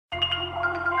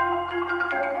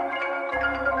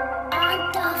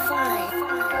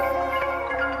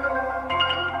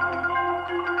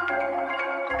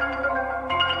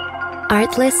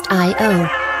Artlist.io.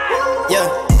 Yeah,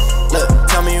 look,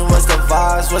 tell me what's the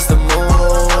vibes, what's the mood?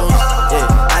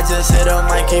 Yeah, I just hit a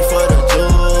Mikey for the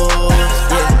juice.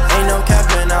 Yeah, ain't no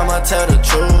capping, I'ma tell the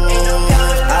truth.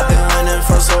 I've been winning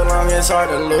for so long, it's hard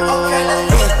to lose.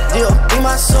 Yeah, be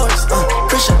my source,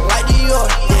 Christian like Dior.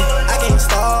 Yeah, I can't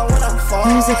stall when I'm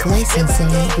falling. Music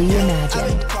licensing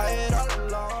reimagined.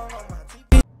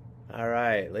 All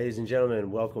right, ladies and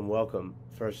gentlemen, welcome.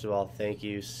 First of all, thank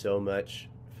you so much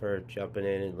for jumping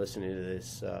in and listening to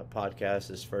this podcast,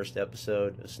 this first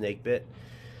episode of Snake Bit.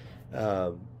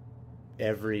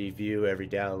 Every view, every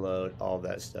download, all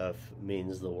that stuff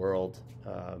means the world.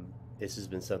 This has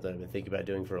been something I've been thinking about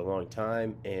doing for a long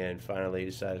time, and finally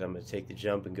decided I'm going to take the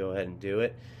jump and go ahead and do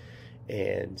it.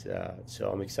 And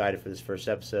so I'm excited for this first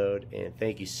episode, and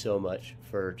thank you so much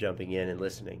for jumping in and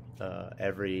listening.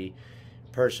 Every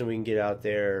person we can get out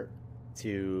there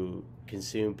to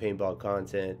consume paintball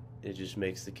content, it just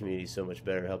makes the community so much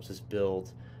better. It helps us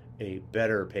build a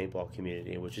better paintball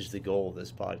community, which is the goal of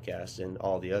this podcast and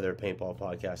all the other paintball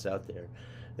podcasts out there.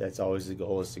 That's always the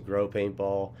goal, is to grow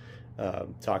paintball,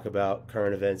 talk about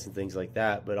current events and things like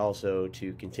that, but also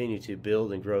to continue to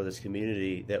build and grow this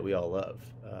community that we all love,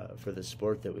 for the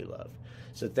sport that we love.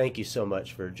 So thank you so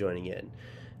much for joining in.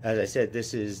 As I said,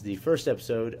 this is the first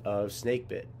episode of Snake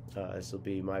Bit. This will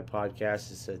be my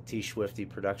podcast. It's a T. Swifty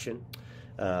production.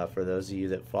 For those of you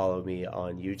that follow me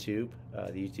on YouTube,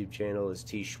 the YouTube channel is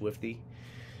T. Swifty.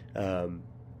 And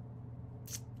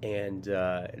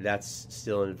that's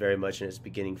still very much in its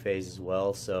beginning phase as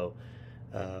well. So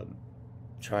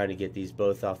trying to get these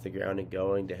both off the ground and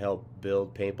going to help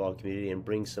build paintball community and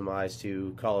bring some eyes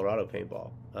to Colorado paintball.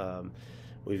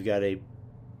 We've got a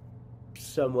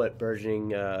somewhat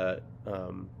burgeoning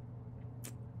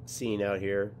scene out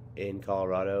here in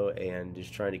Colorado, and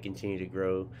just trying to continue to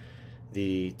grow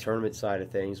the tournament side of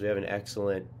things. We have an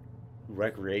excellent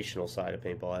recreational side of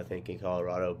paintball, I think, in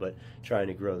Colorado, but trying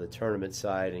to grow the tournament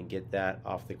side and get that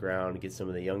off the ground, get some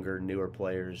of the younger, newer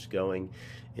players going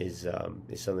is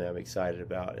something I'm excited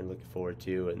about and looking forward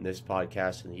to. And this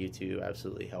podcast and the YouTube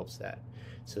absolutely helps that.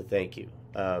 So thank you.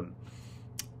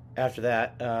 After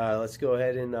that, let's go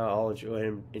ahead and I'll go ahead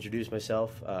and introduce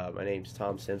myself. My name's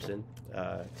Tom Simpson,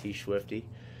 T. Swifty.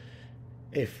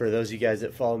 If for those of you guys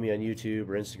that follow me on YouTube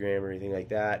or Instagram or anything like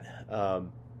that, I've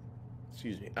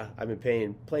been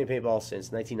playing paintball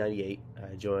since 1998.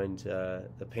 I joined the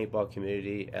paintball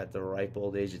community at the ripe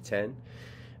old age of 10.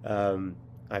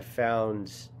 I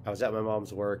was at my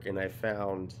mom's work, and I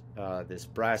found this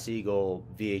Brass Eagle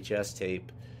VHS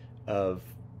tape of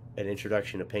an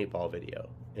introduction to paintball video,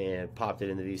 and popped it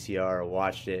in the VCR,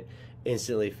 watched it,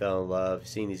 instantly fell in love,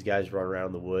 seeing these guys run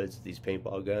around the woods with these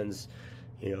paintball guns.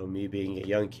 You know, me being a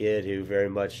young kid who very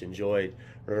much enjoyed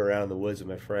running around the woods with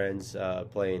my friends,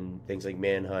 playing things like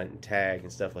Manhunt and Tag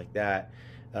and stuff like that.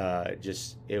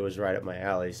 It was right up my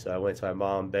alley. So I went to my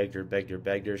mom, begged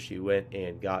her. She went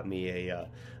and got me a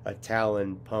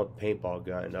Talon pump paintball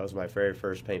gun. That was my very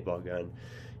first paintball gun.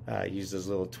 I used those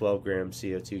little 12-gram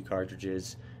CO2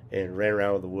 cartridges and ran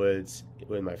around with the woods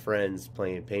with my friends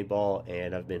playing paintball,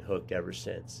 and I've been hooked ever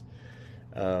since.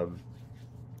 A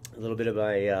little bit of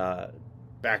my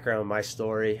background, my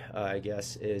story, I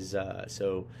guess, is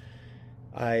so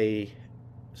I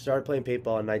started playing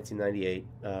paintball in 1998,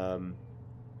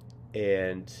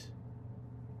 and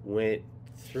went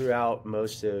throughout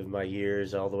most of my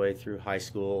years all the way through high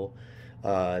school.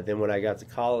 Then when I got to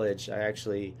college, I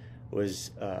actually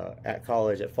was at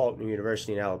college at Faulkner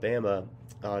University in Alabama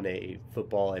on a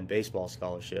football and baseball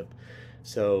scholarship.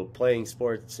 So playing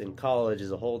sports in college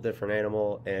is a whole different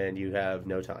animal, and you have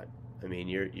no time. I mean,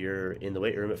 you're in the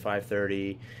weight room at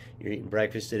 5:30, you're eating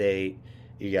breakfast at 8,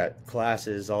 you got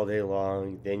classes all day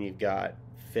long, then you've got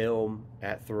film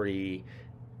at 3,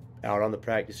 out on the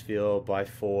practice field by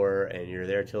 4, and you're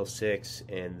there till 6,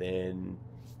 and then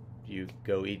you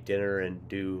go eat dinner and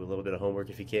do a little bit of homework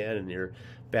if you can, and you're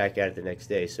back at it the next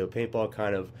day. So paintball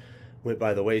kind of went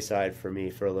by the wayside for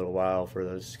me for a little while. For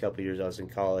those couple of years I was in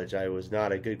college, I was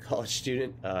not a good college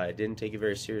student. I didn't take it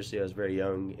very seriously. I was very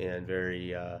young and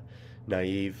very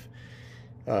naive.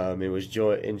 It was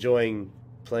enjoying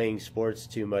playing sports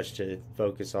too much to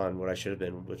focus on what I should have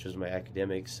been, which was my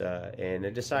academics. And I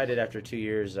decided after 2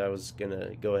 years I was going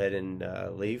to go ahead and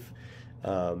leave.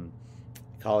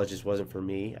 College just wasn't for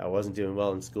me. I wasn't doing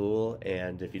well in school,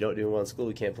 and if you don't do well in school,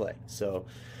 you can't play. So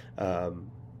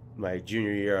my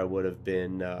junior year, I would have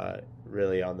been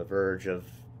really on the verge of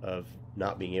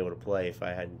not being able to play if I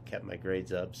hadn't kept my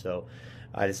grades up. So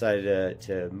I decided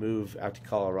to move out to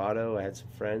Colorado. I had some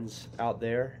friends out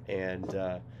there, and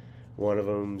one of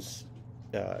them's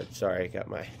sorry, I got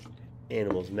my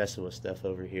animals messing with stuff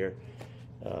over here.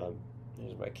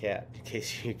 There's my cat, in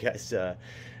case you guys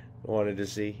wanted to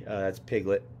see. That's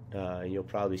Piglet. And you'll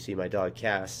probably see my dog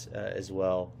Cass as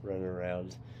well running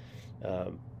around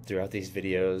throughout these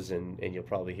videos, and you'll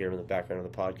probably hear him in the background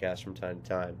of the podcast from time to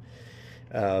time.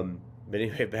 But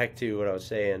anyway, back to what I was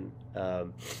saying.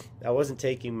 I wasn't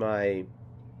taking my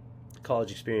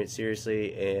college experience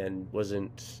seriously, and it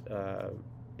wasn't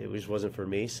for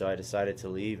me, so I decided to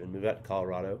leave and move out to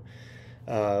Colorado.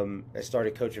 I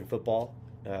started coaching football,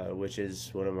 which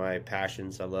is one of my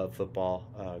passions. I love football.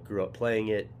 Grew up playing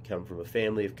it, come from a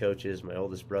family of coaches. My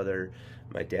oldest brother,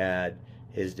 my dad,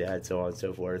 his dad, so on and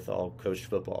so forth, all coached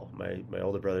football. My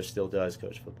older brother still does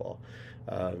coach football.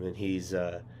 And he's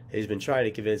been trying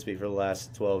to convince me for the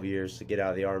last 12 years to get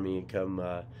out of the Army and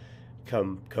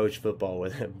come coach football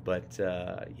with him. But,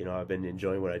 I've been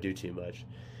enjoying what I do too much.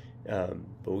 But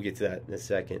we'll get to that in a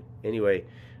second. Anyway,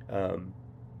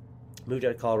 moved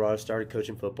out of Colorado, started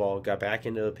coaching football, got back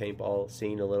into the paintball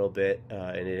scene a little bit,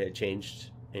 and it had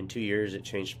changed in 2 years. It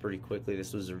changed pretty quickly.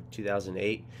 This was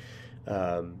 2008,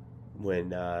 when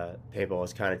paintball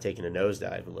was kind of taking a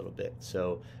nosedive a little bit.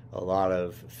 So a lot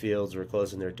of fields were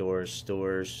closing their doors,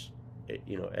 stores,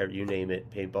 you name it,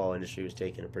 paintball industry was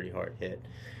taking a pretty hard hit.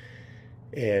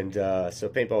 And so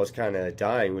paintball was kind of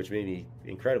dying, which made me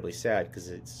incredibly sad, because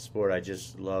it's a sport I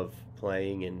just love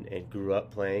playing and grew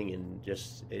up playing, and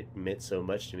just it meant so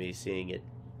much to me. Seeing it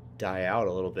die out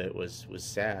a little bit was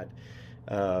sad.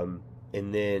 And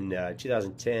then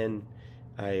 2010,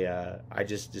 I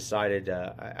just decided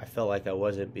I felt like I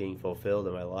wasn't being fulfilled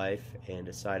in my life, and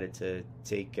decided to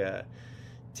take a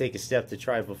step to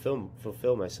try and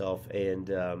fulfill myself,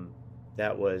 and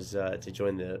that was to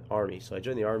join the Army. So I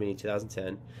joined the Army in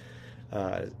 2010,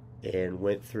 and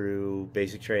went through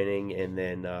basic training, and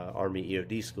then Army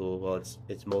EOD school. Well,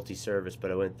 it's multi-service,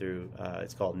 but I went through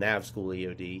it's called NAV School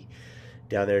EOD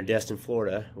down there in Destin,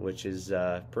 Florida, which is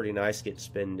pretty nice. Get to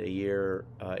spend a year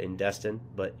in Destin,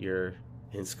 but you're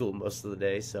in school most of the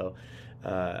day. So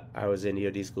I was in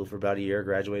EOD school for about a year,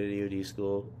 graduated EOD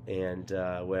school, and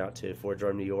went out to Fort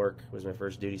Drum, New York. Was my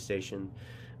first duty station.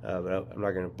 But I'm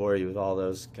not going to bore you with all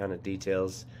those kind of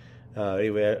details.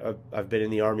 Anyway, I've been in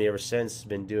the Army ever since.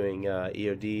 Been doing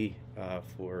EOD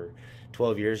for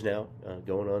 12 years now,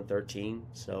 going on 13.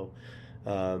 So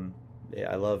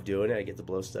I love doing it. I get to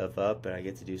blow stuff up, and I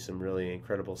get to do some really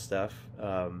incredible stuff.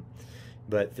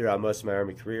 But throughout most of my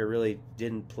Army career, really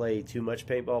didn't play too much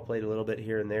paintball. Played a little bit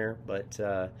here and there, but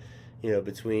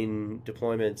between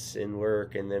deployments and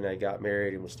work, and then I got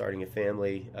married and was starting a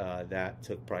family, that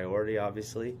took priority,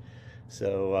 obviously.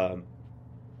 So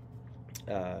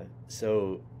I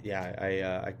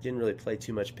didn't really play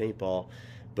too much paintball,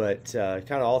 but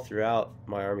kind of all throughout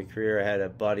my Army career, I had a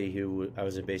buddy who I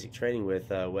was in basic training with,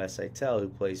 Wes Eitel, who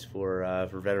plays for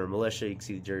Veteran Militia. You can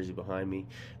see the jersey behind me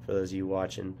for those of you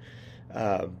watching.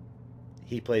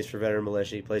 He plays for Veteran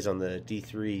Militia. He plays on the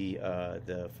D3,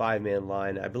 the 5-man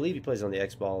line. I believe he plays on the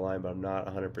X-Ball line, but I'm not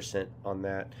 100% on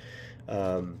that.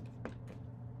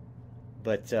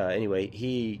 Anyway,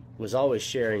 he was always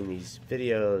sharing these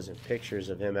videos and pictures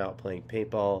of him out playing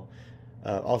paintball.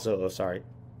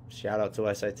 Shout out to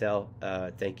Wes Eitel.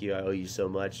 Thank you. I owe you so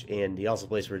much. And he also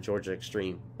plays for Georgia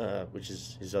Extreme, which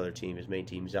is his other team. His main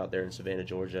team is out there in Savannah,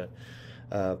 Georgia,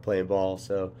 playing ball.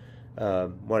 So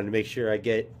wanted to make sure I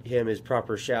get him his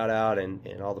proper shout out and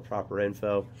all the proper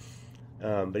info.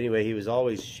 But anyway, he was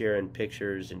always sharing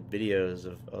pictures and videos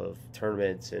of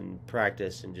tournaments and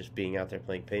practice and just being out there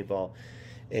playing paintball,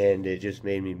 and it just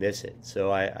made me miss it.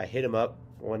 So I hit him up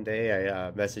one day.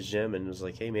 I messaged him and was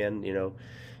like, hey man,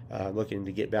 I'm looking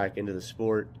to get back into the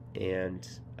sport, and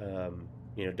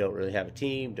don't really have a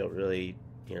team, don't really,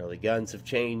 the guns have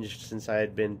changed since I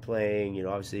had been playing.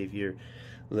 Obviously if you're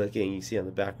looking, you see on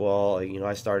the back wall,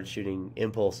 I started shooting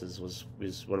Impulses, was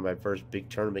one of my first big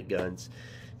tournament guns,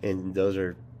 and those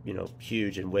are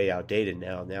huge and way outdated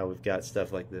now. Now we've got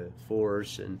stuff like the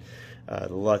Force and the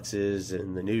Luxes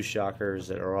and the new Shockers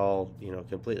that are all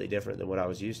completely different than what I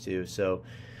was used to. So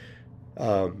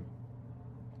I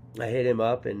hit him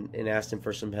up and asked him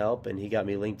for some help, and he got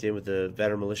me linked in with the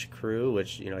Veteran Militia crew,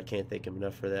 which I can't thank him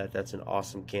enough for that. That's an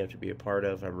awesome camp to be a part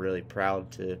of. I'm really proud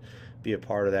to be a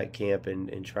part of that camp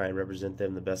and try and represent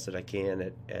them the best that I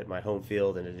can at my home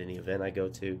field and at any event I go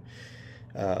to.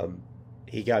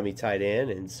 He got me tied in,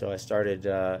 and so I started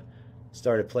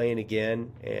playing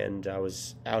again, and I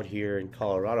was out here in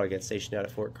Colorado. I got stationed out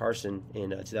at Fort Carson in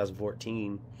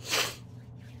 2014.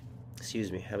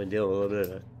 Excuse me, I've been dealing with a little bit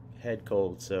of a head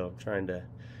cold, so I'm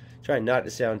trying not to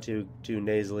sound too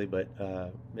nasally, but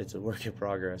it's a work in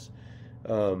progress.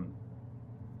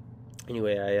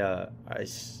 Anyway, I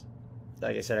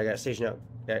like I said, I got stationed out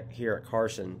here at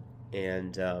Carson,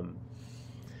 and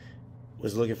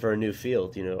was looking for a new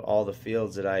field. All the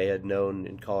fields that I had known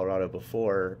in Colorado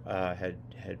before had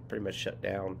pretty much shut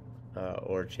down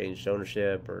or changed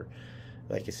ownership, or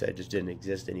like I said, just didn't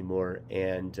exist anymore.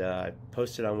 And I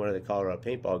posted on one of the Colorado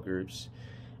paintball groups,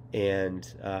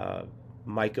 and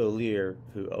Mike O'Lear,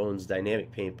 who owns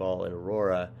Dynamic Paintball in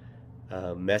Aurora,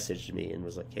 messaged me and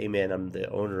was like, "Hey man, I'm the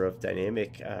owner of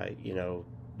Dynamic.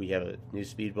 We have a new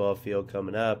speedball field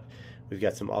coming up. We've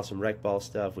got some awesome rec ball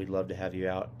stuff. We'd love to have you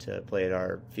out to play at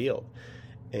our field."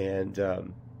 And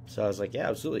so I was like, "Yeah,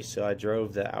 absolutely." So I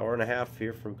drove the hour and a half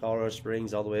here from Colorado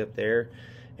Springs all the way up there,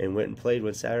 and went and played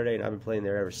one Saturday, and I've been playing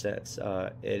there ever since.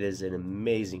 It is an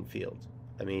amazing field.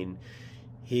 I mean,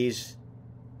 he's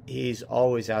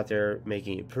always out there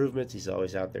making improvements. He's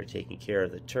always out there taking care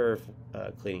of the turf,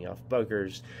 cleaning off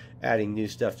bunkers, adding new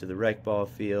stuff to the rec ball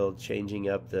field, changing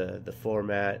up the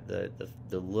format, the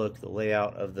look, the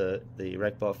layout of the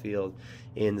rec ball field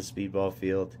and the speedball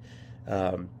field.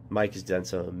 Mike has done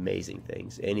some amazing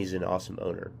things, and he's an awesome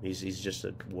owner. He's just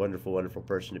a wonderful, wonderful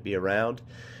person to be around,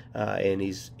 and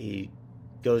he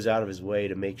goes out of his way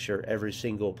to make sure every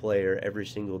single player, every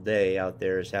single day out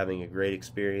there is having a great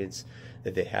experience,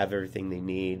 that they have everything they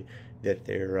need, that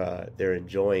they're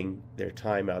enjoying their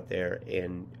time out there.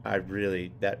 And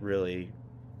that really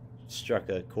struck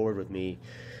a chord with me,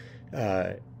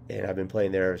 and I've been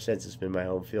playing there ever since. It's been my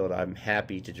home field. I'm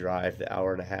happy to drive the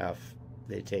hour and a half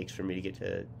that it takes for me to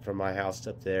get from my house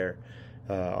up there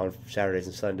on Saturdays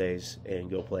and Sundays and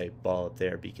go play ball up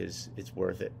there, because it's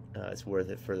worth it. It's worth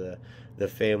it for the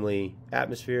family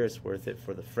atmosphere. It's worth it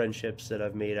for the friendships that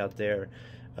I've made out there.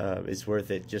 It's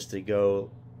worth it just to go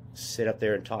sit up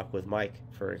there and talk with Mike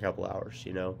for a couple hours.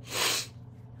 He'll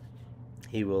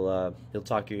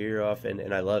talk your ear off,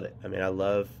 and I love it. I mean, I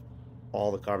love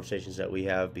all the conversations that we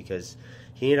have, because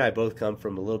he and I both come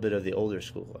from a little bit of the older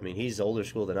school. I mean, he's older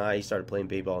school than I. He started playing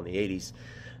paintball in the 80s,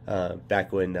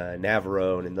 back when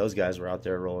Navarone and those guys were out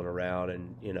there rolling around,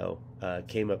 and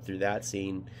came up through that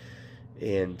scene.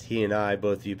 And he and I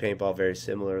both view paintball very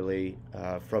similarly,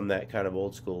 from that kind of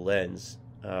old school lens.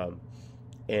 I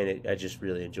just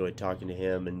really enjoyed talking to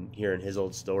him and hearing his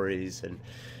old stories, and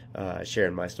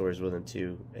sharing my stories with him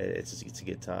too. It's a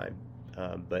good time.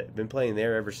 But I've been playing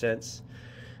there ever since.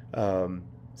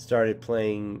 Started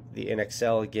playing the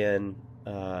NXL again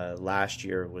last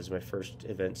year. Was my first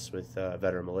events with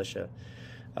Veteran Militia.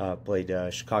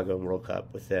 Played Chicago World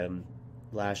Cup with them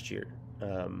last year.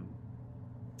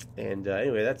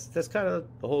 Anyway, that's kind of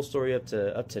the whole story up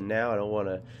to now. I don't want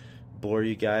to bore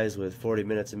you guys with 40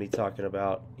 minutes of me talking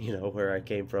about where I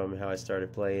came from and how I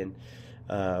started playing.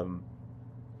 Currently,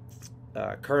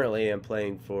 I'm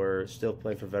still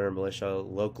playing for Veteran Militia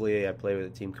locally. I play with a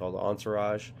team called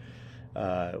Entourage.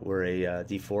 We're a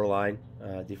D4 line,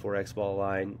 D4X ball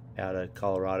line out of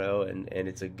Colorado, and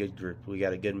it's a good group. We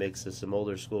got a good mix of some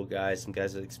older school guys, some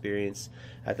guys with experience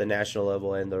at the national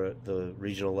level and the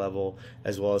regional level,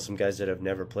 as well as some guys that have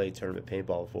never played tournament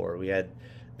paintball before. We had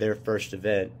their first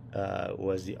event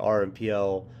was the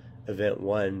RMPL Event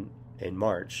 1 in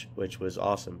March, which was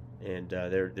awesome. And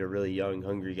they're really young,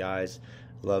 hungry guys.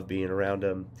 Love being around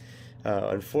them.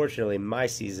 Unfortunately, my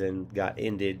season got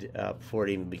ended before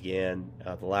it even began.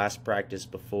 The last practice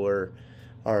before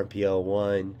RMPL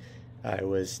 1, I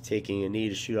was taking a knee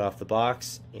to shoot off the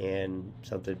box, and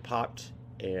something popped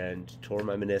and tore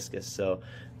my meniscus. So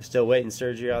I'm still waiting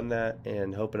surgery on that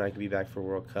and hoping I can be back for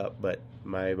World Cup. But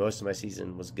most of my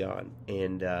season was gone.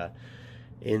 And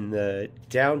in the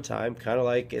downtime, it's kind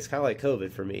of like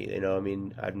COVID for me. I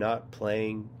mean, I'm not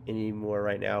playing anymore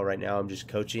right now. Right now, I'm just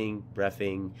coaching,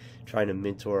 reffing, trying to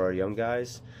mentor our young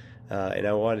guys. And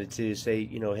I wanted to say,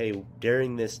 hey,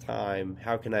 during this time,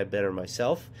 how can I better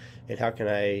myself, and how can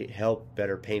I help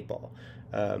better paintball?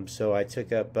 So I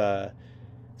took up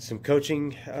some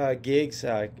coaching gigs.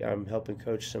 I'm helping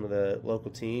coach some of the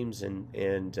local teams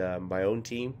and my own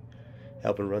team,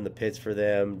 helping run the pits for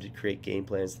them, to create game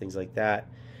plans, things like that,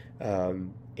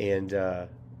 and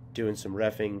doing some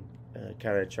reffing,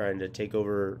 kind of trying to take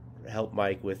over, help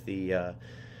Mike with the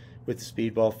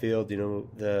speedball field.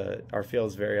 Our field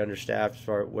is very understaffed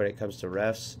when it comes to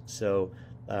refs. So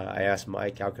I asked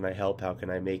Mike, how can I help? How can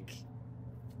I make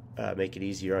it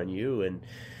easier on you? And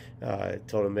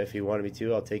told him if he wanted me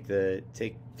to, I'll take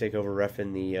over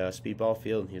reffing the speedball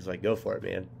field. And he was like, "Go for it,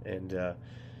 man." And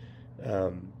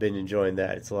been enjoying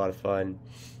that. It's a lot of fun.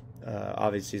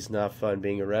 Obviously, it's not fun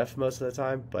being a ref most of the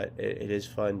time, but it is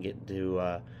fun getting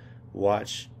to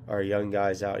watch our young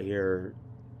guys out here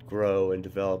grow and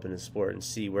develop in the sport and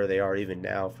see where they are even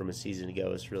now from a season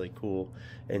ago is really cool,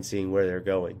 and seeing where they're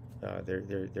going. They're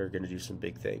going to do some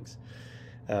big things.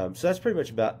 So that's pretty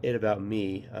much about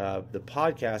me. The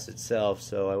podcast itself,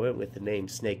 so I went with the name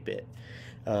Snakebit.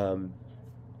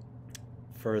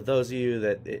 For those of you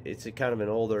that it's a kind of an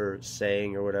older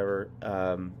saying or whatever,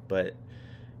 but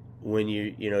when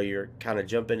you're kind of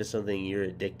jump into something, you're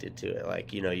addicted to it.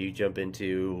 Like, you jump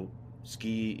into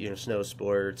snow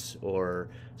sports or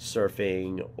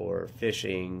surfing or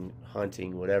fishing,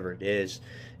 hunting, whatever it is,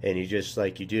 and you just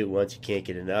like you do it once, you can't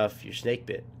get enough, you're snake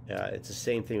bit. It's the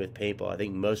same thing with paintball. I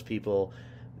think most people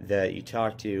that you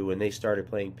talk to when they started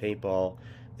playing paintball,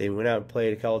 they went out and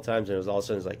played a couple of times, and it was all of a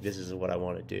sudden it's like, this is what I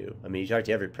want to do. I mean, you talk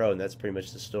to every pro, and that's pretty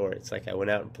much the story. It's like, I went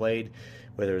out and played,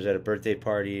 whether it was at a birthday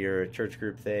party or a church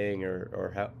group thing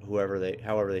or however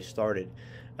they started.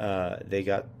 They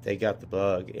got the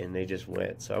bug and they just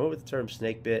went. So I went with the term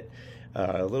snake bit.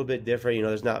 A little bit different.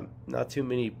 There's not too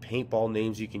many paintball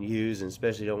names you can use, and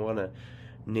especially don't want to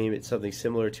name it something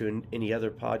similar to any other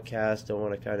podcast. Don't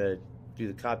want to kind of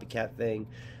do the copycat thing.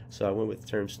 So I went with the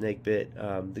term snake bit.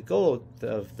 The goal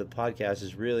of the podcast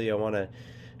is really I want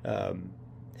to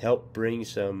help bring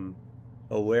some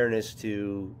awareness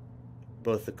to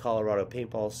both the Colorado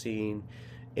paintball scene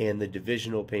and the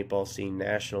divisional paintball scene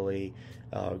nationally.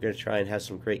 We're going to try and have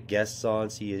some great guests on,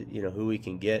 see who we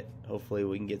can get. Hopefully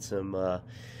we can get some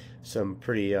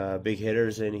pretty big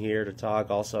hitters in here to talk.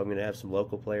 Also, I'm going to have some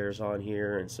local players on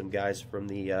here and some guys from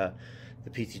the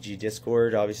PTG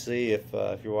Discord. Obviously, if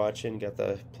you're watching, got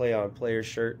the Play On Player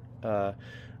shirt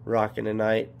rocking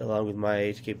tonight, along with my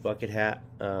HK bucket hat.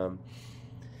 I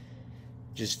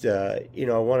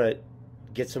want to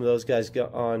get some of those guys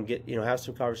on, have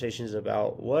some conversations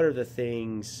about what are the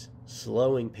things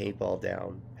slowing paintball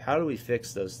down. How do we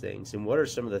fix those things? And what are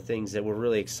some of the things that we're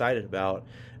really excited about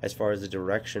as far as the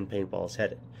direction paintball is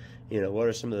headed? What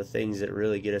are some of the things that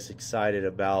really get us excited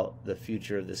about the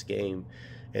future of this game?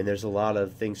 And there's a lot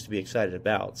of things to be excited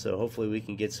about. So hopefully we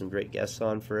can get some great guests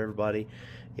on for everybody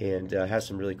and have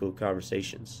some really cool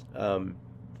conversations.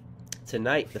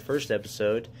 Tonight, the first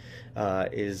episode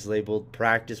is labeled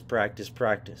Practice, Practice,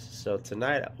 Practice. So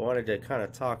tonight I wanted to kind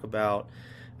of talk about,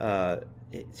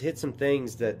 hit some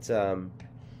things that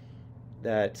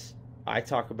I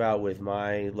talk about with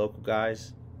my local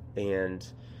guys, and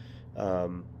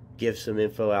give some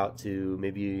info out to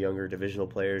maybe younger divisional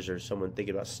players or someone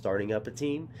thinking about starting up a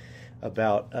team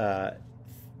about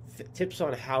tips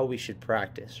on how we should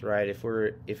practice, right? If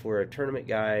we're a tournament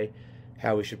guy,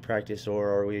 how we should practice, or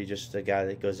are we just a guy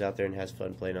that goes out there and has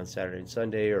fun playing on Saturday and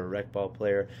Sunday, or a rec ball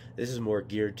player? This is more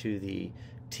geared to the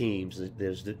teams.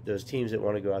 There's those teams that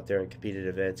want to go out there and compete at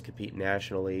events, compete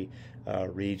nationally,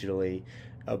 regionally,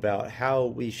 about how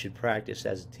we should practice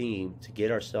as a team to get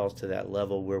ourselves to that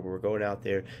level where we're going out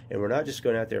there, and we're not just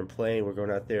going out there and playing, we're going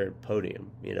out there and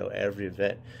podium. Every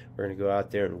event we're going to go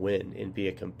out there and win and be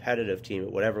a competitive team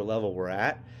at whatever level we're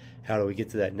at. How do we get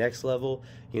to that next level?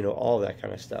 All that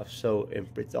kind of stuff. So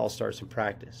it all starts in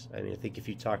practice. I mean, I think if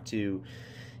you talk to,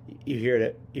 you hear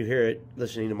it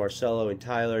listening to Marcelo and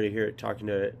Tyler, you hear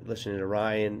it listening to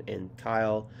Ryan and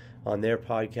Kyle on their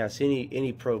podcasts.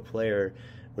 Any pro player,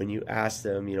 when you ask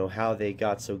them, how they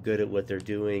got so good at what they're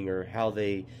doing, or how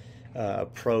they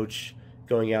approach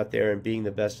going out there and being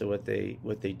the best at what they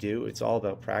do, it's all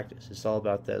about practice. It's all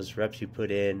about those reps you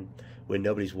put in when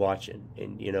nobody's watching,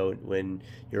 and when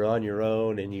you're on your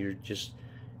own and you're just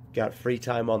got free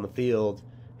time on the field.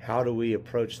 How do we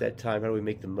approach that time? How do we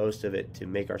make the most of it to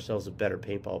make ourselves a better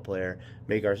paintball player,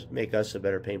 make us a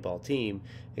better paintball team,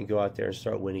 and go out there and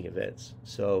start winning events?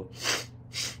 So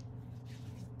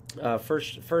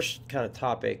first kind of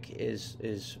topic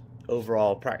is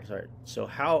overall practice. All right. So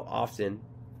how often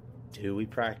do we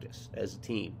practice as a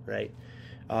team, right?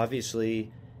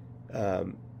 Obviously,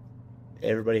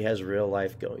 everybody has real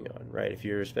life going on, right? If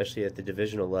you're especially at the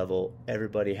divisional level,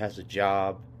 everybody has a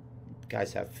job.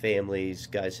 Guys have families.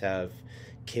 Guys have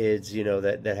kids,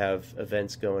 that have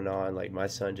events going on. Like my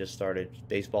son just started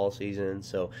baseball season,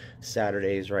 so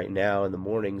Saturdays right now in the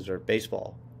mornings are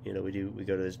baseball. We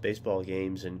go to his baseball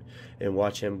games and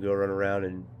watch him go run around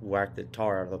and whack the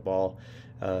tar out of the ball,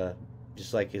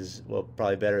 just like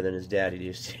probably better than his dad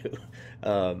used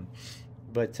to.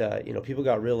 But people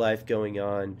got real life going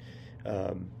on.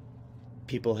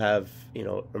 People have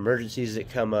emergencies that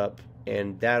come up,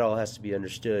 and that all has to be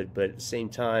understood. But at the same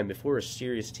time, if we're a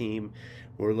serious team,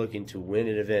 we're looking to win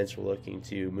at events, we're looking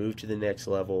to move to the next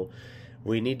level,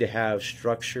 we need to have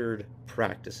structured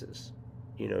practices.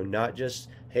 Not just,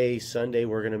 hey, Sunday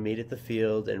we're going to meet at the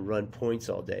field and run points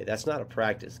all day. That's not a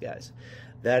practice, guys.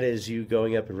 That is you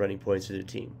going up and running points with your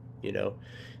team. You know,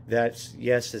 that's,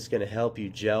 yes, it's going to help you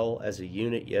gel as a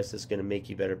unit. Yes, it's going to make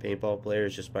you better paintball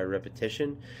players just by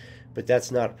repetition, but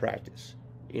that's not practice.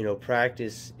 You know,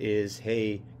 practice is,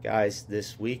 hey, guys,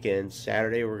 this weekend,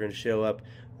 Saturday, we're going to show up.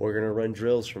 We're going to run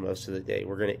drills for most of the day.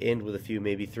 We're going to end with a few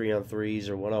maybe 3-on-3s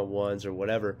or 1-on-1s or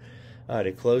whatever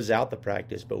to close out the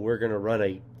practice, but we're going to run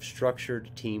a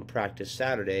structured team practice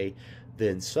Saturday.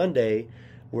 Then Sunday,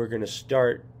 we're going to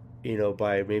start, you know,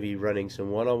 by maybe running some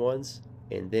 1-on-1s,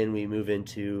 and then we move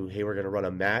into, hey, we're going to run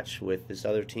a match with this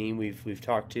other team we've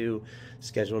talked to,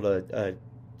 scheduled a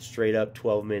straight up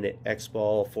 12-minute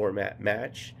X-ball format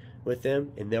match with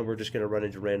them, and then we're just going to run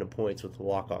into random points with the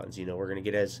walk-ons. You know, we're going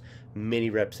to get as many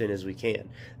reps in as we can.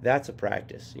 That's a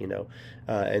practice, you know.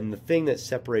 And the thing that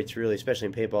separates, really, especially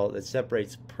in paintball, that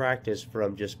separates practice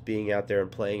from just being out there and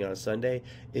playing on a Sunday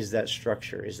is that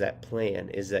structure, is that plan,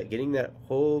 is that getting that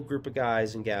whole group of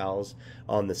guys and gals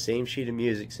on the same sheet of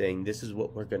music saying, this is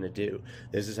what we're going to do.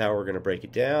 This is how we're going to break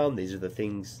it down. These are the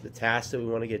things, the tasks that we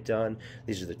want to get done.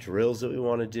 These are the drills that we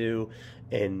want to do.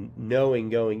 And knowing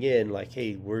going in, like,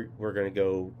 hey, we're going to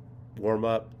go warm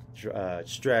up,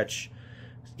 stretch,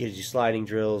 get you sliding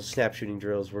drills, snap shooting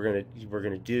drills. We're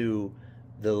gonna do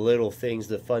the little things,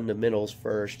 the fundamentals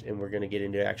first, and we're gonna get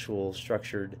into actual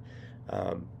structured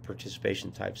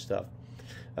participation type stuff.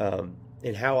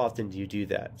 And how often do you do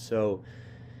that? So,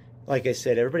 like I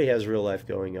said, everybody has real life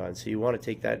going on, so you want to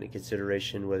take that into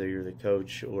consideration, whether you're the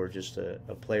coach or just a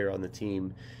player on the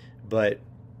team. But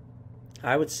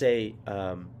I would say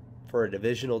for a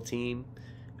divisional team,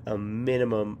 a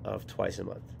minimum of twice a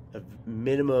month, a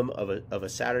minimum of a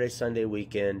Saturday, Sunday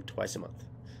weekend, twice a month,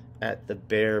 at the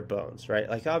bare bones, right?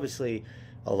 Like, obviously,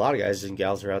 a lot of guys and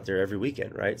gals are out there every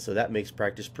weekend, right? So that makes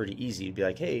practice pretty easy to be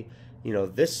like, hey, you know,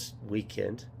 this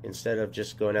weekend, instead of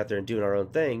just going out there and doing our own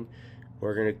thing,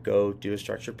 we're going to go do a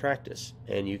structured practice.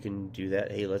 And you can do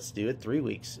that. Hey, let's do it 3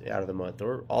 weeks out of the month,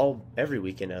 or every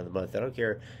weekend out of the month. I don't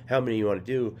care how many you want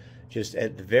to do. Just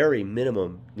at the very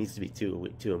minimum needs to be two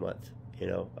a month, you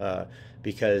know,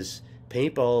 because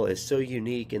paintball is so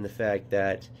unique in the fact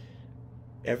that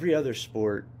every other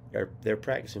sport, they're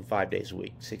practicing 5 days a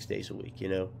week, 6 days a week, you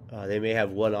know. They may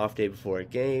have one off day before a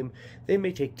game. They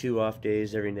may take 2 off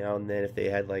days every now and then if they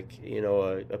had, like, you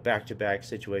know, a back-to-back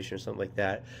situation or something like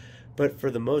that. But for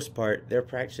the most part, they're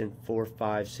practicing 4,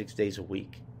 5, 6 days a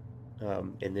week,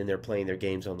 and then they're playing their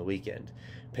games on the weekend.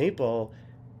 Paintball,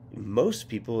 most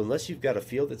people, unless you've got a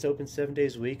field that's open 7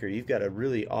 days a week, or you've got a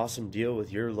really awesome deal with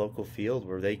your local field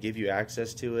where they give you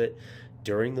access to it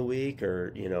during the week,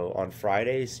 or, you know, on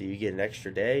Fridays, so you get an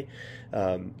extra day,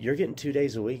 you're getting 2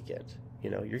 days a weekend. You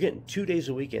know, you're getting 2 days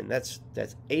a weekend. That's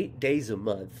 8 days a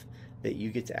month that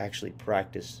you get to actually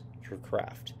practice your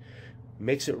craft.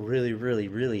 Makes it really, really,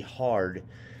 really hard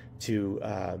to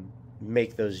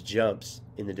make those jumps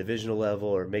in the divisional level,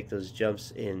 or make those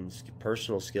jumps in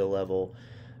personal skill level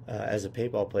as a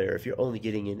paintball player if you're only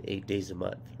getting in 8 days a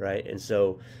month, right? And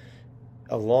so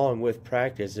along with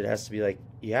practice, it has to be like,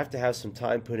 you have to have some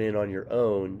time put in on your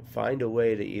own. Find a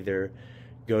way to either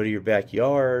go to your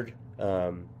backyard,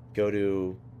 go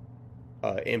to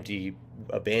empty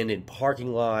abandoned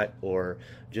parking lot, or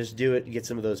just do it, get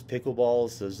some of those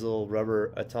pickleballs, those little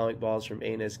rubber atomic balls from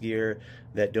A&S Gear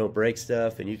that don't break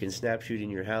stuff, and you can snap shoot in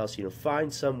your house. You know,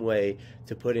 find some way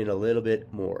to put in a little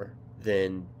bit more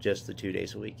than just the 2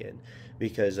 days a weekend,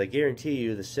 because I guarantee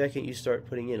you, the second you start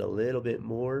putting in a little bit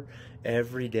more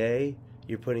every day,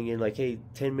 you're putting in, like, hey,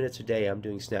 10 minutes a day I'm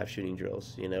doing snap shooting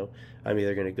drills. You know, I'm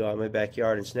either going to go out in my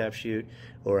backyard and snap shoot,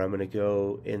 or I'm going to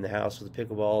go in the house with a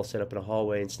pickleball, set up in a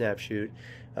hallway and snap shoot.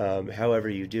 However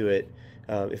you do it,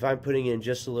 if I'm putting in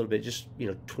just a little bit, just, you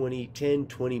know,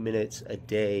 20 minutes a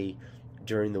day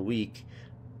during the week,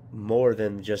 more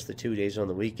than just the 2 days on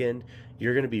the weekend,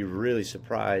 you're going to be really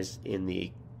surprised in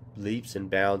the leaps and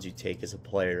bounds you take as a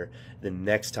player the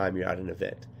next time you're at an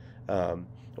event.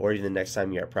 Or even the next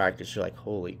time you're at practice, you're like,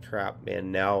 holy crap,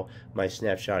 man, now my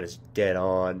snapshot is dead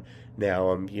on. Now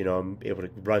I'm able to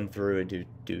run through and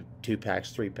do 2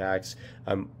 packs, 3 packs.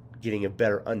 I'm getting a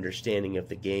better understanding of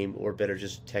the game, or better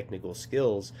just technical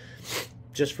skills,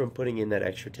 just from putting in that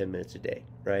extra 10 minutes a day,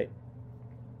 right?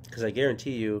 Because I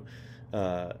guarantee you,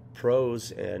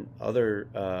 pros and other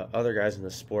guys in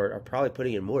the sport are probably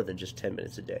putting in more than just 10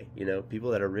 minutes a day. You know,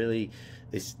 people that are really,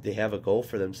 they have a goal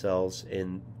for themselves,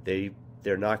 and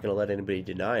they're not going to let anybody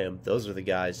deny them. Those are the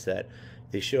guys that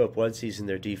they show up one season,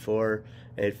 they're D4,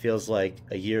 and it feels like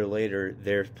a year later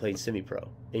they're playing semi-pro.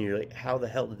 And you're like, how the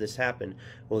hell did this happen?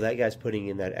 Well, that guy's putting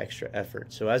in that extra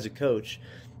effort. So as a coach,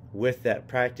 with that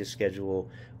practice schedule,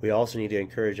 we also need to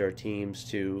encourage our teams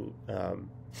to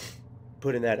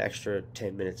put in that extra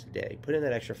 10 minutes a day, put in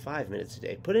that extra 5 minutes a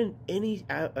day, put in any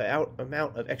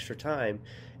amount of extra time,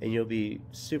 and you'll be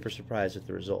super surprised with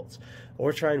the results.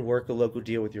 Or try and work a local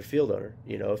deal with your field owner.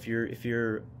 You know, if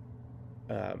you've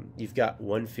got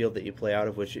one field that you play out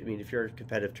of, which, I mean, if you're a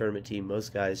competitive tournament team,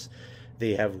 most guys,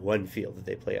 they have one field that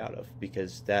they play out of,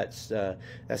 because that's the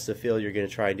field you're going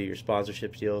to try and do your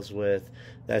sponsorship deals with.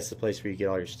 That's the place where you get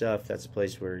all your stuff. That's the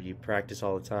place where you practice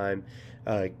all the time.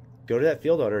 Go to that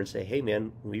field owner and say, hey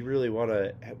man, we really want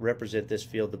to represent this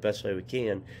field the best way we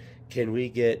can. Can we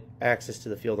get access to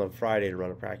the field on Friday to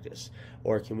run a practice?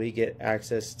 Or can we get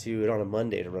access to it on a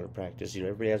Monday to run a practice? You know,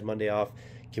 everybody has Monday off.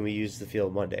 Can we use the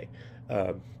field Monday?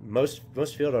 Most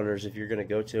field owners, if you're going to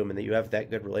go to them and that you have that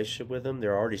good relationship with them,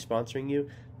 they're already sponsoring you,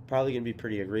 probably going to be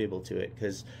pretty agreeable to it,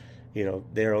 because, you know,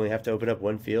 they only have to open up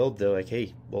one field. They're like,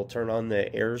 hey, we'll turn on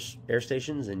the air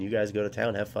stations and you guys go to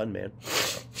town, have fun, man.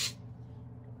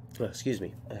 Oh, excuse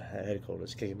me, I had a cold.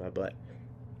 It's kicking my butt.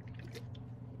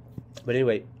 But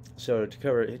anyway, so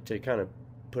to kind of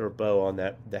put a bow on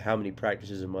that, the how many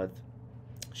practices a month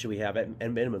should we have at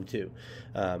minimum 2?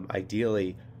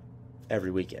 Ideally,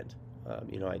 every weekend.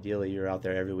 You know, ideally you're out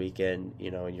there every weekend. You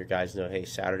know, and your guys know, hey,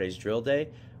 Saturday's drill day.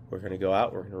 We're going to go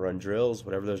out. We're going to run drills,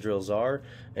 whatever those drills are,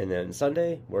 and then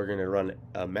Sunday we're going to run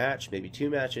a match, maybe 2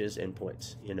 matches, and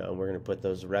points. You know, and we're going to put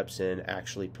those reps in,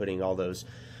 actually putting all those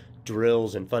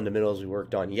drills and fundamentals we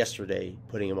worked on yesterday,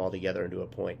 putting them all together into a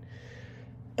point.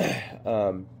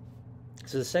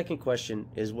 So the second question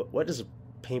is, what does a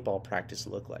paintball practice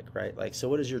look like, right? Like, so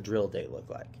what does your drill day look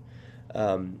like?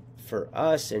 For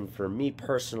us and for me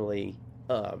personally,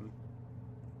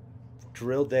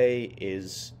 drill day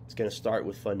is going to start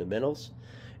with fundamentals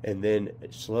and then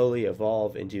slowly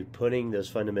evolve into putting those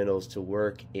fundamentals to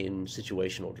work in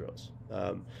situational drills.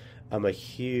 I'm a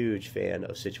huge fan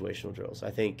of situational drills. I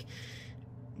think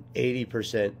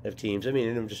 80% of teams, I mean,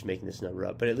 and I'm just making this number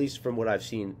up, but at least from what I've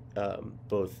seen,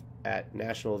 both at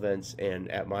national events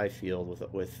and at my field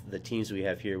with the teams we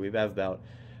have here, we have about,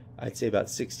 I'd say about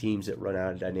 6 teams that run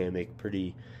out of dynamic,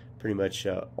 pretty much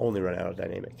only run out of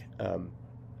dynamic.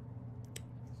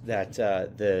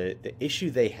 The issue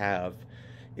they have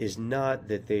is not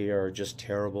that they are just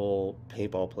terrible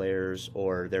paintball players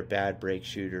or they're bad break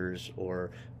shooters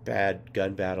or bad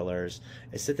gun battlers.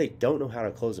 It's that they don't know how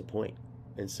to close a point.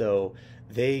 And so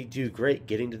they do great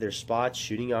getting to their spots,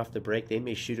 shooting off the break. They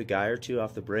may shoot a guy or 2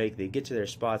 off the break. They get to their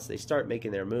spots. They start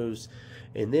making their moves.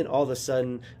 And then all of a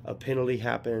sudden a penalty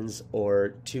happens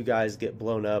or 2 guys get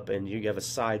blown up and you have a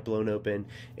side blown open.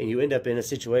 And you end up in a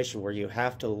situation where you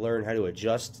have to learn how to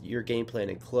adjust your game plan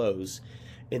and close.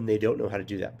 And they don't know how to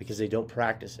do that because they don't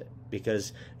practice it.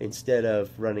 Because instead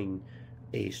of running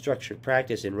a structured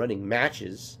practice and running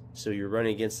matches, so you're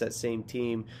running against that same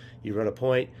team, you run a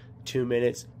point, 2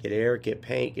 minutes, get air, get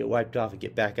paint, get wiped off, and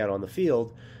get back out on the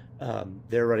field.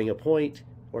 They're running a point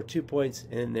or 2 points,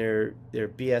 and they're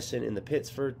BSing in the pits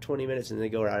for 20 minutes, and they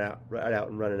go right out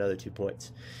and run another 2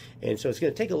 points. And so it's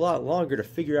going to take a lot longer to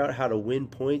figure out how to win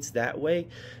points that way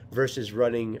versus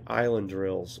running island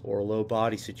drills or low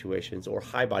body situations or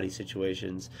high body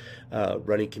situations,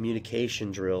 running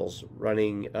communication drills,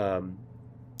 running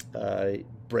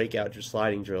breakout or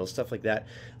sliding drills, stuff like that.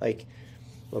 Like,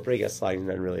 well, breakout sliding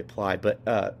doesn't really apply,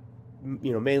 but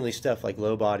you know, mainly stuff like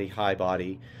low body, high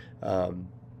body,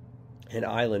 and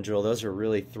island drill. Those are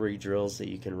really 3 drills that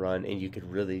you can run, and you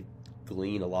could really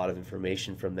glean a lot of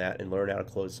information from that and learn how to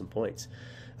close some points,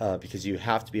 because you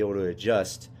have to be able to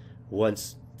adjust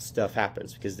once stuff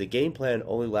happens, because the game plan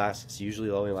usually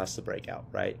only lasts the breakout,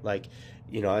 right? Like,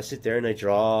 you know, I sit there and I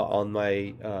draw on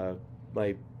my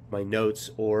my notes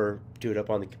or do it up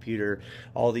on the computer,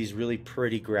 all these really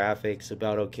pretty graphics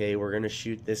about, okay, we're going to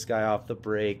shoot this guy off the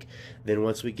break, then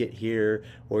once we get here,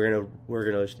 we're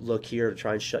going to look here to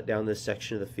try and shut down this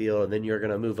section of the field, and then you're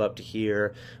going to move up to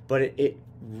here. But it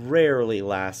rarely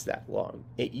lasts that long.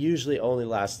 It usually only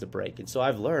lasts the break. And so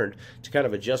I've learned to kind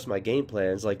of adjust my game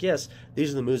plans, like, yes,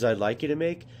 these are the moves I'd like you to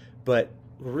make, but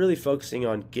we're really focusing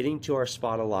on getting to our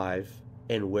spot alive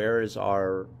and where is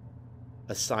our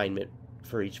assignment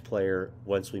for each player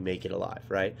once we make it alive,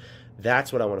 right?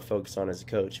 That's what I want to focus on as a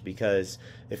coach, because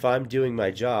if I'm doing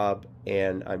my job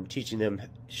and I'm teaching them,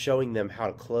 showing them how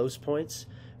to close points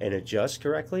and adjust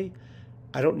correctly,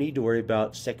 I don't need to worry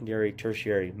about secondary,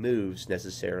 tertiary moves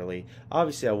necessarily.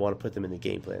 Obviously, I want to put them in the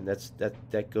game plan.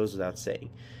 That goes without saying.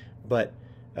 But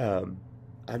I'm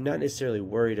not necessarily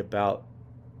worried about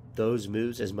those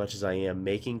moves as much as I am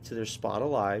making to their spot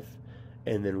alive.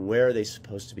 And then where are they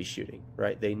supposed to be shooting,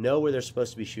 right? They know where they're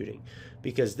supposed to be shooting.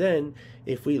 Because then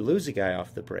if we lose a guy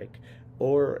off the break,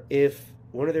 or if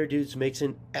one of their dudes makes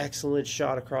an excellent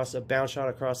shot across a bounce shot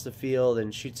across the field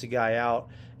and shoots a guy out,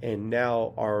 and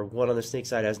now our one on the snake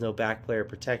side has no back player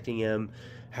protecting him.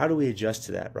 How do we adjust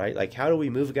to that, right? Like, how do we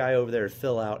move a guy over there to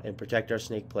fill out and protect our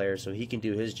snake player so he can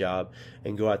do his job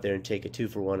and go out there and take a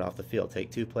 2-for-1 off the field,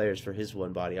 take 2 players for his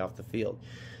one body off the field?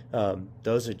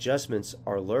 Those adjustments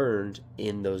are learned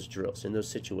in those drills, in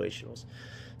those situationals.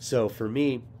 So for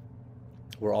me,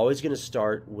 we're always going to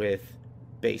start with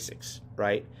basics,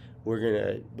 right? We're going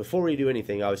to, before we do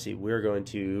anything, obviously, we're going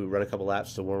to run a couple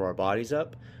laps to warm our bodies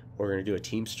up. We're going to do a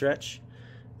team stretch.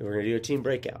 We're going to do a team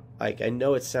breakout. Like, I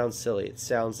know it sounds silly. It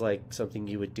sounds like something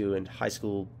you would do in high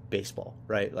school baseball,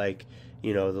 right? Like,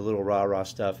 you know, the little rah-rah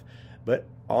stuff. But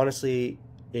honestly,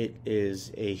 it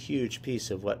is a huge piece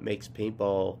of what makes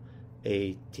paintball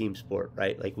a team sport,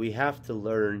 right? Like, we have to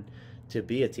learn to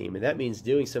be a team, and that means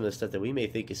doing some of the stuff that we may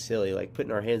think is silly, like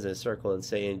putting our hands in a circle and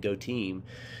saying "go team,"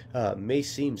 may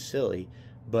seem silly,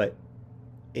 but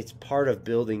it's part of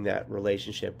building that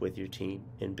relationship with your team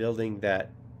and building that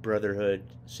brotherhood,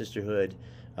 sisterhood,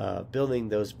 building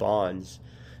those bonds.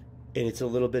 And it's a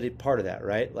little bit part of that,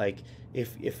 right? Like,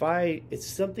 it's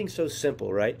something so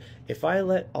simple, right? If I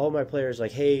let all my players,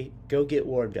 like, hey, go get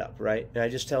warmed up, right? And I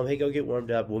just tell them, hey, go get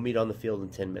warmed up, we'll meet on the field in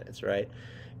 10 minutes, right?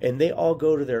 And they all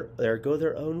go to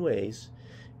their own ways,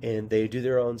 and they do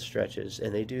their own stretches,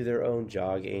 and they do their own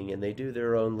jogging, and they do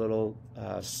their own little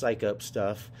psych up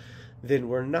stuff. Then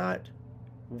we're not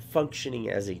functioning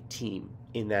as a team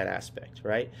in that aspect,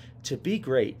 right? To be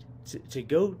great, to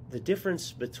go, the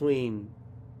difference between,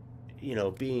 you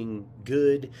know, being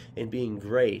good and being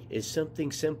great is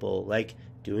something simple, like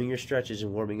doing your stretches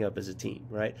and warming up as a team,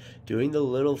 right? Doing the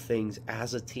little things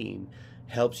as a team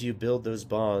helps you build those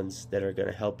bonds that are going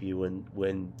to help you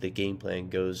when the game plan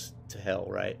goes to hell,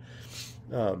 right?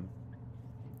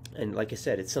 And like I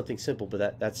said, it's something simple,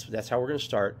 but that's how we're going to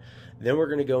start. Then we're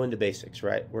going to go into basics,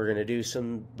 right? We're going to do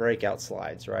some breakout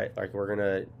slides, right? Like, we're going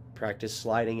to practice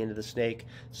sliding into the snake,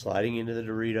 sliding into the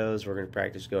Doritos. We're going to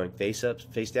practice going face up,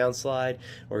 face down slide.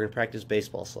 We're going to practice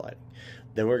baseball sliding.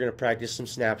 Then we're going to practice some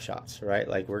snapshots, right?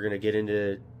 Like, we're going to get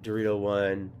into Dorito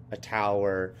 1, a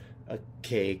tower, a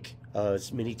cake, a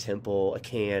mini temple, a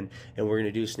can, and we're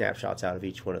going to do snapshots out of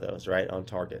each one of those, right, on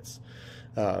targets.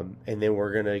 And then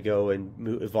we're going to go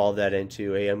and evolve that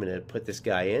into, hey, I'm going to put this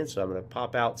guy in, so I'm going to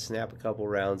pop out, snap a couple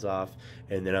rounds off,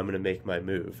 and then I'm going to make my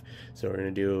move. So we're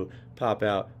going to do pop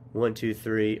out, 1, 2,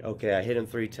 3, okay, I hit him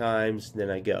 3 times, then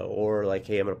I go. Or like,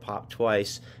 hey, I'm going to pop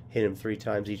twice, hit him 3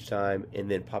 times each time, and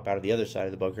then pop out of the other side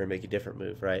of the bunker and make a different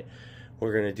move, right?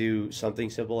 We're going to do something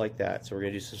simple like that. So we're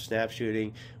going to do some snap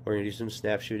shooting. We're going to do some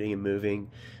snap shooting and moving.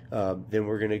 Then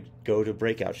we're going to go to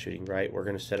breakout shooting, right? We're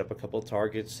going to set up a couple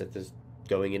targets at this,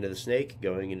 going into the snake,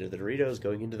 going into the Doritos,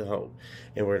 going into the home.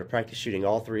 And we're going to practice shooting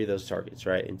all 3 of those targets,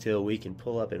 right? Until we can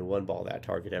pull up and one ball that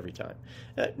target every time.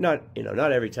 Not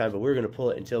every time, but we're going to pull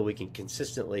it until we can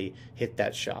consistently hit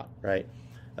that shot, right?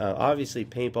 Obviously,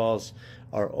 paintballs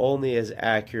are only as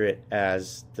accurate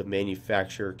as the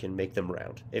manufacturer can make them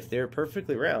round. If they're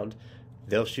perfectly round,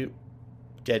 they'll shoot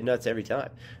dead nuts every time.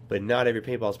 But not every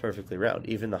paintball is perfectly round.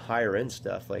 Even the higher end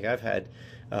stuff, like I've had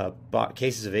bought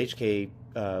cases of HK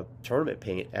tournament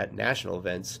paint at national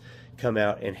events come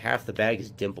out and half the bag is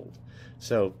dimpled.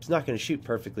 So it's not going to shoot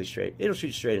perfectly straight. It'll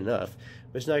shoot straight enough,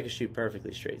 but it's not going to shoot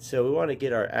perfectly straight. So we want to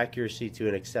get our accuracy to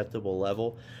an acceptable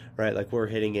level, right? Like, we're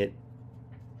hitting it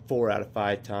 4 out of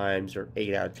 5 times or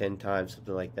 8 out of 10 times,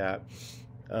 something like that,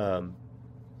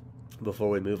 before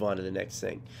we move on to the next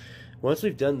thing. Once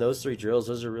we've done those 3 drills,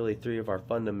 those are really 3 of our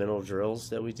fundamental drills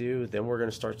that we do, then we're going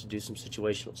to start to do some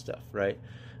situational stuff, right?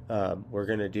 We're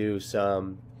going to do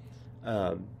some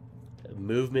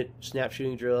movement snap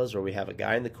shooting drills where we have a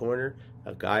guy in the corner,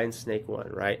 a guy in snake 1,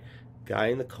 right? Guy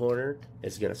in the corner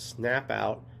is going to snap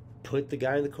out, put the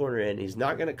guy in the corner in. He's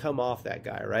not going to come off that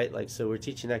guy, right? Like, so we're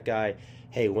teaching that guy,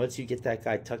 hey, once you get that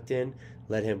guy tucked in,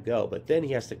 let him go. But then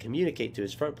he has to communicate to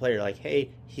his front player, like, hey,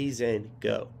 he's in,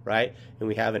 go, right? And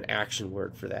we have an action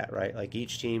word for that, right? Like,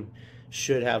 each team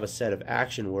should have a set of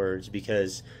action words,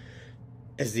 because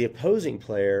as the opposing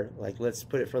player, like, let's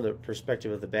put it from the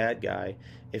perspective of the bad guy,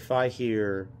 if I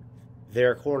hear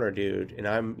their corner dude and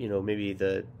I'm, maybe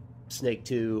the snake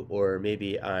 2, or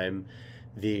maybe I'm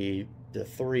the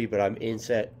 3, but I'm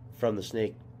inset from the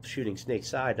snake, shooting snake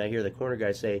side, and I hear the corner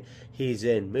guy say, he's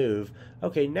in, move.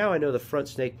 Okay, now I know the front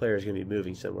snake player is going to be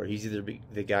moving somewhere. He's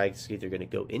the guy's either going to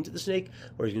go into the snake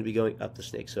or he's going to be going up the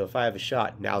snake. So if I have a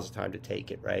shot, now's the time to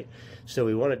take it, right? So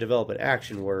we want to develop an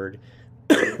action word,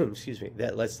 excuse me,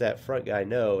 that lets that front guy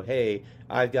know, hey,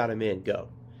 I've got him in, go.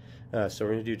 So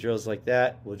we're going to do drills like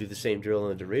that. We'll do the same drill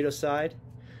on the Dorito side.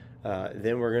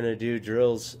 Then we're going to do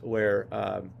drills where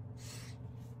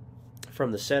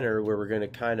from the center, where we're going to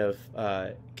kind of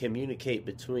communicate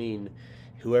between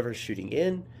whoever's shooting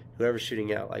in, whoever's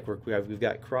shooting out. Like we've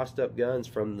got crossed up guns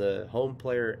from the home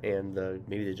player and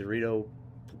maybe the Dorito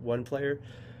one player.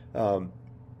 A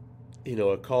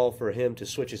call for him to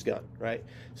switch his gun, right?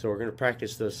 So we're going to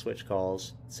practice those switch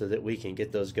calls so that we can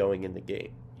get those going in the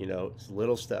game. It's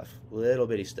little stuff, little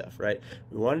bitty stuff, right?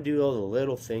 We want to do all the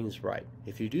little things right.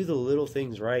 If you do the little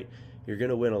things right, you're going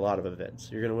to win a lot of events.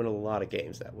 You're going to win a lot of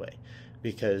games that way,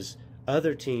 because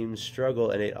other teams struggle,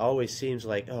 and it always seems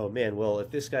like, oh man, well, if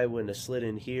this guy wouldn't have slid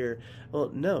in here. Well,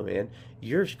 no, man,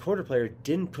 your quarter player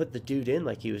didn't put the dude in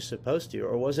like he was supposed to,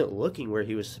 or wasn't looking where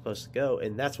he was supposed to go,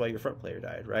 and that's why your front player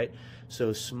died, right?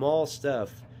 So small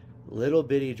stuff, little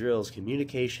bitty drills,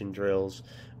 communication drills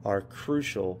are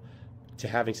crucial to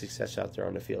having success out there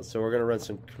on the field. So we're going to run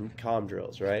some comm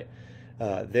drills, right?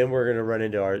 Then we're going to run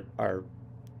into our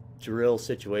drill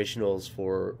situationals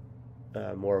for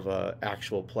more of a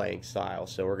actual playing style.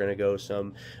 So we're going to go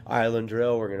some island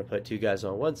drill. We're going to put 2 guys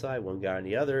on one side, 1 guy on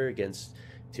the other, against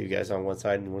 2 guys on one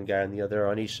side and 1 guy on the other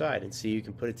on each side, and see who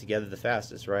can put it together the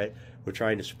fastest, right? We're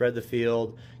trying to spread the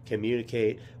field,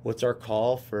 communicate. What's our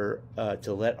call for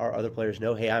to let our other players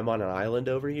know, hey, I'm on an island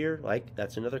over here? Like,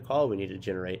 that's another call we need to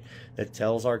generate that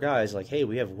tells our guys, like, hey,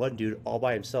 we have one dude all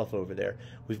by himself over there.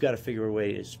 We've got to figure a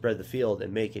way to spread the field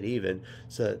and make it even,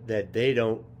 so that they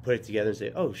don't put it together and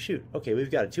say, oh, shoot, okay,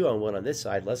 we've got a 2-on-1 on this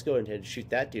side. Let's go ahead and shoot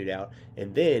that dude out.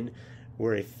 And then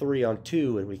we're a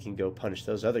 3-on-2 and we can go punish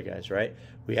those other guys, right?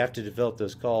 We have to develop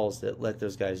those calls that let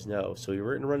those guys know. So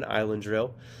we're going to run island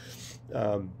drill.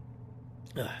 We're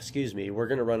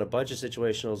going to run a bunch of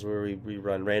situationals where we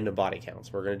run random body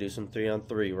counts. We're going to do some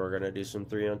 3-on-3. We're going to do some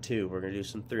 3-on-2. We're going to do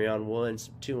some 3-on-1,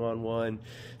 some 2-on-1,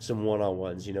 some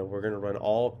 1-on-1s. We're going to run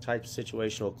all types of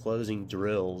situational closing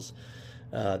drills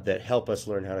that help us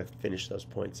learn how to finish those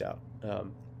points out.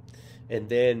 And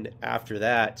then after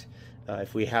that,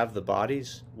 if we have the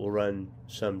bodies, we'll run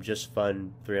some just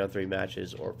fun 3-on-3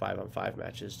 matches or 5-on-5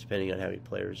 matches, depending on how many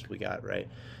players we got, right?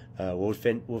 We'll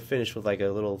finish with like a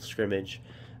little scrimmage,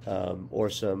 or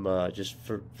some just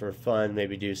for fun,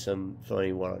 maybe do some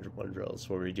funny 1-on-1 drills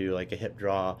where we do like a hip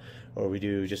draw, or we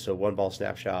do just a 1-ball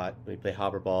snapshot. We play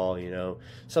hopper ball,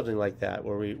 something like that,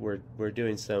 where we're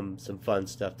doing some fun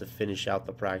stuff to finish out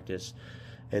the practice.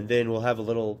 And then we'll have a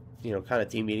little, kind of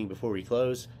team meeting before we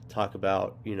close, talk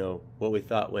about, what we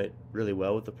thought went really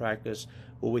well with the practice,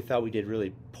 what we thought we did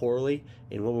really poorly,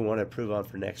 and what we want to improve on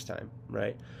for next time,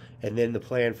 right? And then the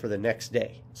plan for the next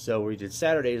day. So we did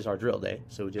Saturday as our drill day.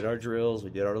 So we did our drills, we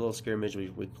did our little scrimmage,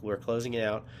 we're closing it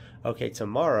out. Okay,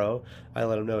 tomorrow, I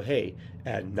let them know, hey,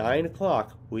 at 9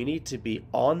 o'clock, we need to be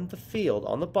on the field,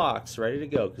 on the box, ready to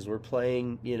go, because we're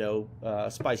playing,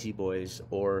 Spicy Boys,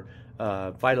 or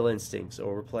Vital Instincts,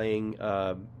 or we're playing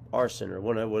Arson, or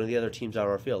one of the other teams out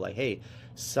of our field. Like, hey,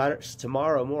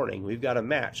 tomorrow morning, we've got a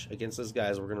match against those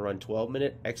guys. We're going to run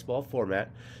 12-minute X-Ball format,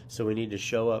 so we need to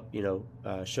show up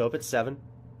at 7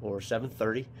 or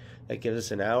 7:30. That gives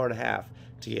us an hour and a half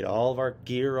to get all of our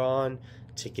gear on,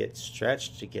 to get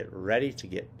stretched, to get ready, to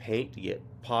get paint, to get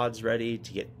pods ready,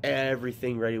 to get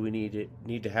everything ready we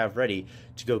need to have ready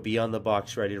to go be on the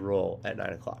box ready to roll at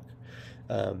 9 o'clock.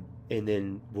 And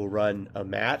then we'll run a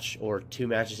match or 2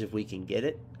 matches if we can get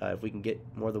it. If we can get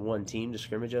more than one team to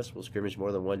scrimmage us, we'll scrimmage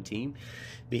more than one team,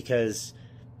 because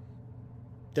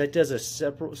that does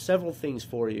several things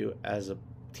for you as a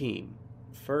team.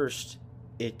 First,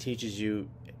 it teaches you,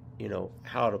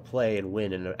 how to play and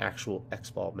win in an actual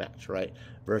X-Ball match, right?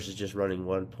 Versus just running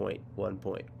 1 point.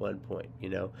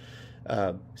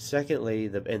 Secondly,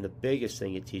 the biggest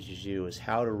thing it teaches you is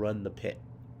how to run the pit,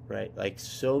 right? Like,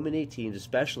 so many teams,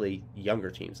 especially younger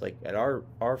teams, like at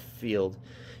our field,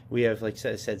 we have, like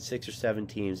I said, 6 or 7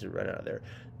 teams that run out of there.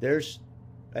 There's,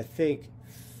 I think,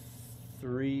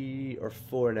 3 or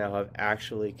 4 now have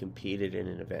actually competed in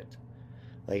an event.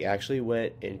 Like, actually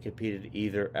went and competed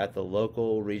either at the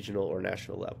local, regional, or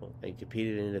national level, and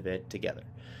competed in an event together.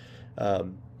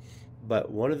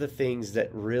 But one of the things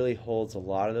that really holds a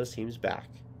lot of those teams back,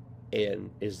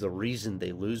 and is the reason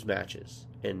they lose matches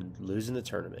and lose in the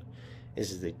tournament,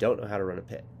 is they don't know how to run a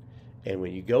pit. And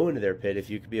when you go into their pit, if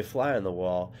you could be a fly on the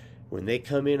wall, when they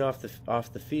come in off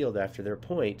the field after their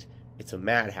point, it's a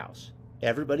madhouse.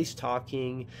 Everybody's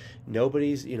talking.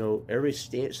 Nobody's,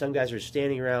 some guys are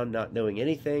standing around not knowing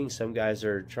anything. Some guys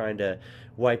are trying to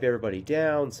wipe everybody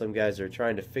down. Some guys are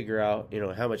trying to figure out,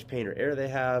 how much paint or air they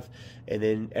have. And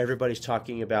then everybody's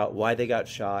talking about why they got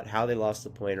shot, how they lost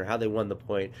the point or how they won the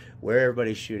point, where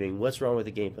everybody's shooting, what's wrong with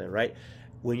the game plan, right?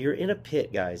 when you're in a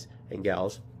pit, guys and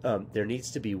gals, there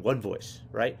needs to be one voice,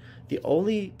 right? The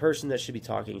only person that should be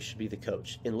talking should be the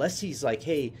coach, unless he's like,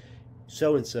 hey,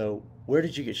 so-and-so, where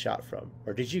did you get shot from?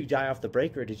 Or did you die off the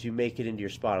break, or did you make it into your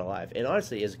spot alive? And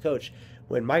honestly, as a coach,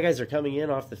 when my guys are coming in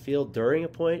off the field during a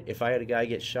point, if I had a guy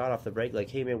get shot off the break, like,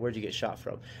 hey, man, where'd you get shot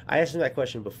from? I ask them that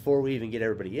question before we even get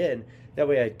everybody in. That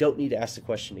way I don't need to ask the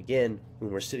question again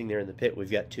when we're sitting there in the pit.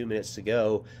 We've got 2 minutes to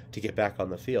go to get back on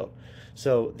the field.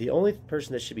 So the only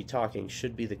person that should be talking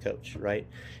should be the coach, right?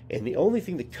 And the only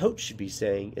thing the coach should be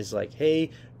saying is like,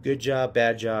 hey, good job,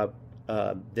 bad job,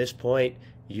 this point,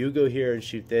 you go here and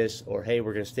shoot this, or hey,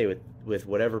 we're going to stay with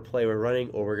whatever play we're running,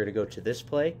 or we're going to go to this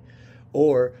play,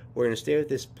 or we're going to stay with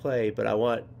this play, but I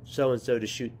want so-and-so to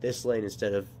shoot this lane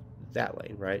instead of that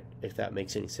lane, right? If that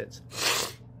makes any sense.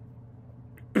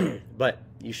 But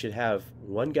you should have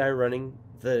one guy running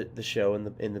the show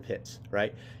in the pits,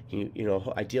 right? You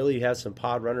know, ideally you have some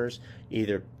pod runners,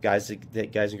 either guys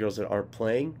and girls that aren't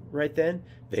playing right then,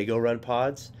 they go run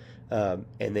pods. And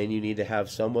then you need to have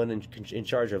someone in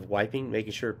charge of wiping,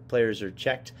 making sure players are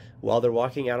checked while they're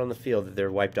walking out on the field, that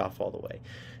they're wiped off all the way.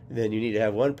 And then you need to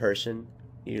have one person,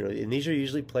 you know, and these are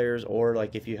usually players, or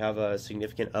like if you have a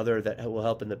significant other that will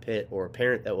help in the pit, or a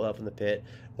parent that will help in the pit,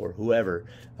 or whoever.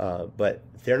 But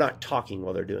they're not talking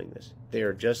while they're doing this. They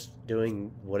are just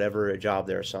doing whatever job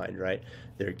they're assigned, right?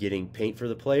 They're getting paint for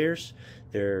the players.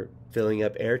 They're filling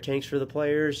up air tanks for the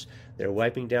players. They're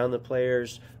wiping down the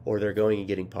players, or they're going and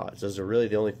getting pods. Those are really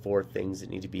the only 4 things that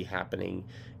need to be happening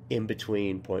in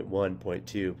between point 1, point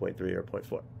 2, point 3, or point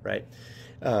 4, right?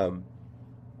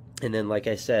 And then, like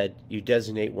I said, you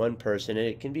designate one person, and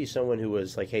it can be someone who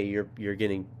was like, hey, you're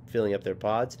filling up their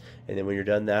pods, and then when you're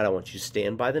done that, I want you to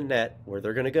stand by the net where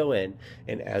they're going to go in,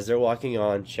 and as they're walking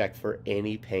on, check for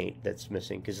any paint that's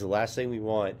missing, because the last thing we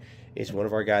want is one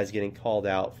of our guys getting called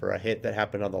out for a hit that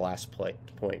happened on the last point,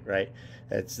 right?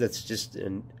 That's just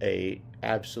a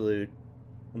absolute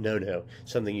no-no,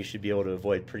 something you should be able to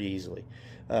avoid pretty easily.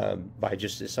 By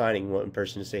just assigning one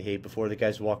person to say, hey, before the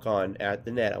guys walk on at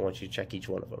the net, I want you to check each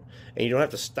one of them. And you don't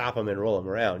have to stop them and roll them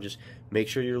around. Just make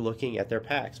sure you're looking at their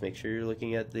packs. Make sure you're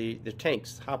looking at the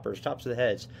tanks, hoppers, tops of the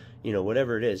heads, you know,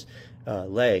 whatever it is.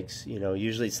 Legs, you know,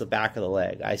 usually it's the back of the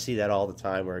leg. I see that all the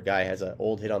time where a guy has an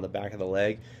old hit on the back of the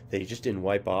leg that he just didn't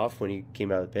wipe off when he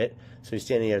came out of the pit. So he's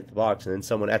standing at the box, and then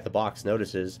someone at the box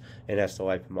notices and has to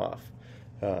wipe him off.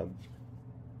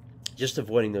 Just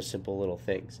avoiding those simple little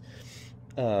things.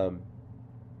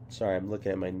 Sorry, I'm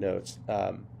looking at my notes.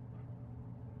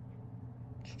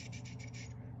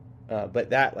 But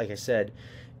that, like I said,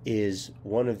 is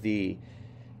one of the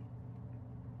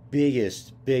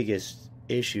biggest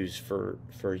issues for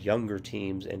younger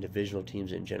teams and divisional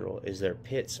teams in general, is their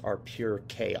pits are pure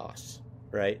chaos,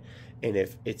 right? And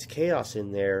if it's chaos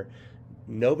in there,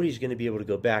 nobody's going to be able to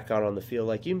go back out on the field.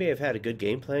 Like, you may have had a good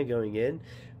game plan going in,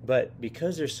 but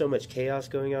because there's so much chaos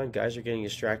going on, guys are getting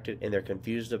distracted, and they're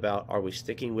confused about, are we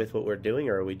sticking with what we're doing,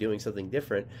 or are we doing something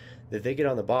different, that they get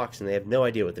on the box and they have no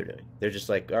idea what they're doing. They're just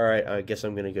like, all right, I guess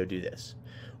I'm going to go do this.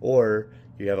 Or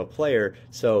you have a player,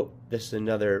 so this is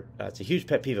another, it's a huge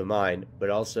pet peeve of mine,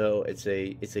 but also it's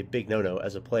a big no-no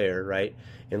as a player, right?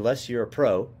 Unless you're a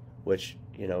pro, which,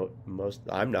 you know,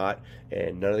 I'm not,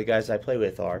 and none of the guys I play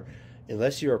with are.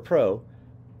 Unless you're a pro,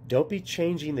 don't be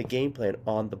changing the game plan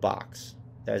on the box.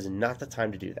 That is not the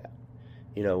time to do that.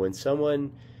 You know, when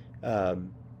someone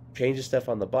changes stuff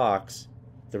on the box,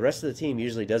 the rest of the team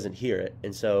usually doesn't hear it.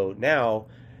 And so now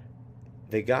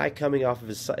the guy coming off of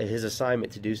his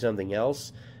assignment to do something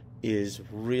else is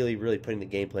really, really putting the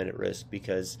game plan at risk,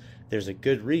 because there's a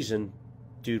good reason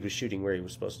dude was shooting where he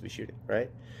was supposed to be shooting,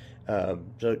 right?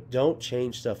 So don't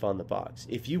change stuff on the box.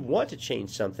 If you want to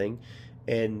change something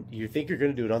and you think you're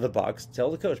going to do it on the box, tell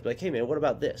the coach, be like, hey, man, what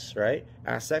about this, right?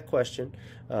 Ask that question,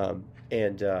 and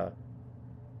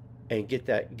get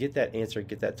that answer,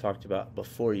 get that talked about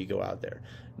before you go out there.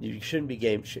 You shouldn't be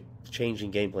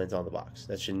changing game plans on the box.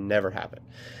 That should never happen.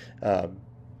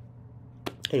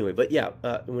 Anyway, but yeah,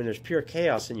 when there's pure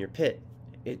chaos in your pit,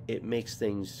 it makes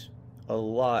things a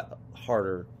lot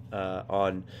harder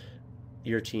on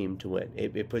your team to win.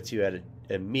 It puts you at an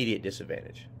immediate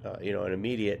disadvantage, you know, an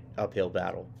immediate uphill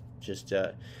battle.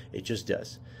 It just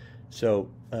does. So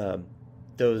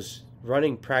those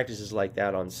running practices like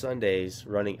that on Sundays,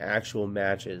 running actual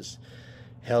matches,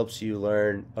 helps you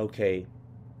learn, okay,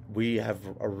 we have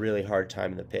a really hard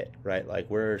time in the pit, right? Like,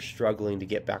 we're struggling to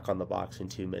get back on the box in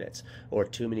 2 minutes, or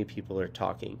too many people are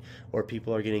talking, or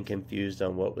people are getting confused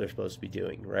on what they're supposed to be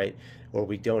doing, right? Or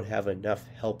we don't have enough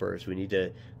helpers. We need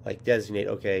to, like, designate,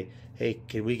 okay, hey,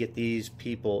 can we get these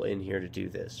people in here to do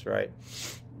this, right?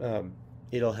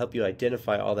 it'll help you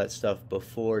identify all that stuff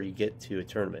before you get to a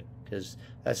tournament, because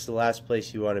that's the last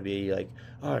place you want to be like,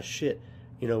 oh shit,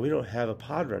 we don't have a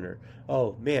pod runner.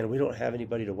 Oh man, we don't have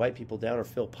anybody to wipe people down or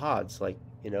fill pods. Like,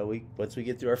 we once we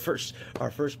get through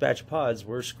our first batch of pods,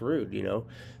 we're screwed.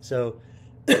 So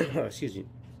excuse me.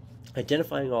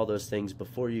 Identifying all those things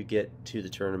before you get to the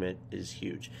tournament is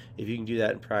huge. If you can do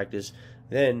that in practice,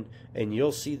 and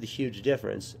you'll see the huge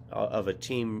difference of a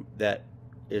team that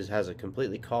has a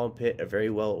completely calm pit, a very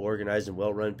well organized and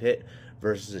well run pit,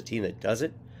 versus a team that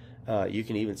doesn't. You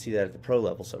can even see that at the pro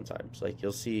level sometimes. Like,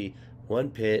 you'll see one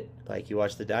pit, like you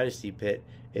watch the Dynasty pit,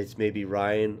 it's maybe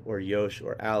Ryan or Yosh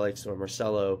or Alex or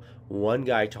Marcelo, one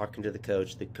guy talking to the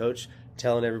coach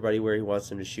telling everybody where he wants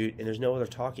them to shoot, and there's no other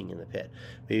talking in the pit.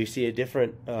 But you see a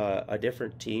different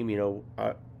team.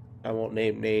 I won't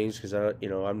name names because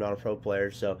I'm not a pro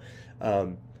player. So,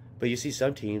 but you see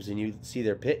some teams and you see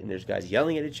their pit and there's guys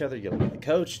yelling at each other, yelling at the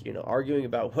coach, arguing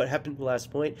about what happened the last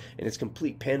point, and it's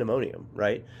complete pandemonium,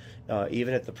 right?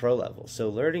 Even at the pro level. So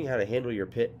learning how to handle your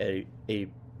pit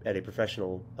at a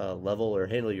professional level, or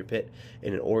handle your pit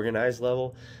in an organized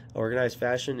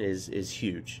fashion is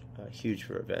huge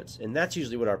for events. And that's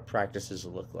usually what our practices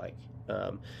look like.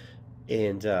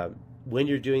 When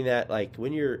you're doing that, like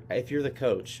if you're the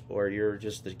coach or you're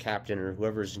just the captain or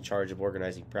whoever's in charge of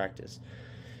organizing practice,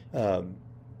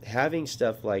 having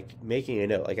stuff like making a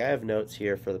note, like I have notes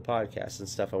here for the podcast and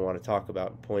stuff I want to talk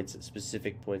about,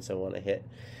 specific points I want to hit.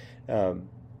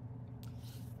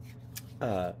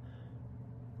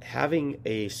 Having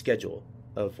a schedule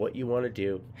of what you want to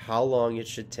do, how long it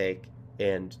should take,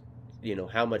 and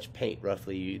how much paint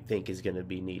roughly you think is going to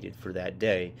be needed for that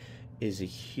day is a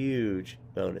huge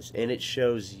bonus. And it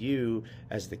shows you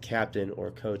as the captain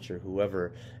or coach or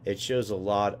whoever, it shows a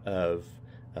lot of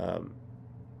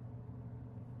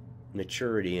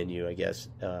maturity in you, I guess,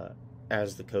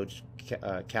 as the coach,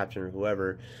 captain, or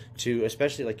whoever, to,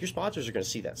 especially like your sponsors are going to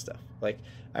see that stuff. Like,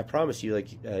 I promise you, like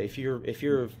if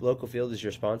your local field is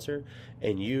your sponsor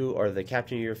and you are the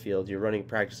captain of your field, you're running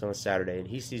practice on a Saturday, and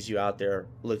he sees you out there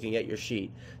looking at your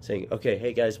sheet saying, okay,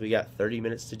 hey guys, we got 30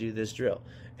 minutes to do this drill.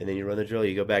 And then you run the drill,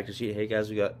 you go back to the sheet, hey guys,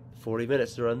 we got 40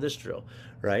 minutes to run this drill,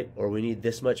 right? Or we need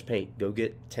this much paint, go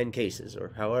get 10 cases,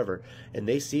 or however. And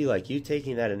they see like you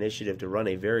taking that initiative to run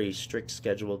a very strict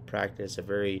scheduled practice, a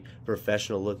very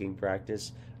professional looking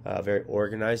practice, a very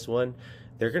organized one.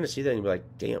 They're going to see that and be like,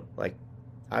 damn, like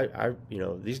I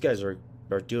these guys are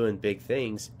doing big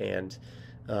things. And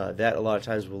that a lot of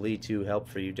times will lead to help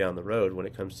for you down the road when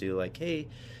it comes to like, hey,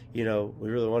 we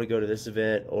really want to go to this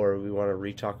event, or we want to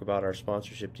re-talk about our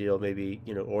sponsorship deal, maybe,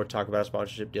 or talk about a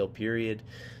sponsorship deal, period.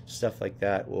 Stuff like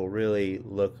that will really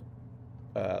look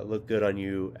good on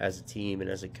you as a team and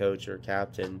as a coach or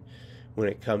captain when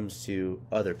it comes to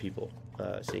other people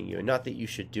seeing you. And not that you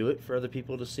should do it for other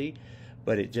people to see,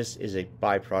 but it just is a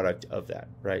byproduct of that,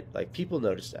 right? Like, people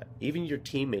notice that. Even your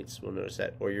teammates will notice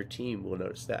that, or your team will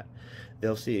notice that.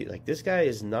 They'll see, like, this guy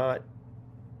is not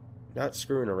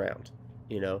screwing around.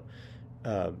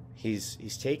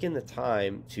 He's taken the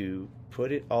time to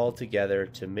put it all together,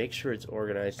 to make sure it's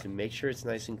organized, to make sure it's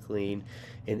nice and clean,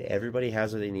 and everybody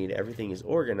has what they need. Everything is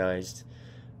organized,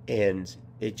 and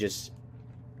it just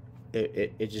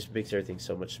makes everything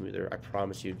so much smoother. I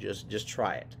promise you. Just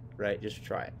try it, right? Just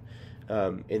try it.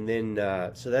 And then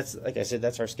so that's, like I said,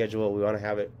 that's our schedule. We want to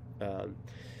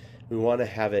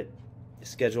have it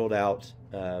scheduled out.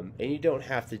 And you don't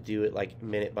have to do it like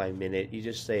minute by minute. You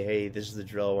just say, hey, this is the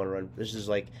drill I want to run. This is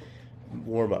like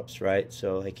warm-ups, right?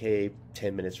 So like, hey,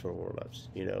 10 minutes for warm-ups,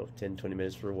 10, 20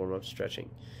 minutes for warm-up stretching,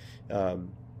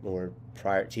 or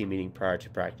team meeting prior to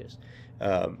practice.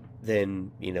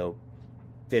 Then,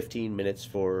 15 minutes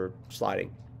for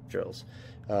sliding drills.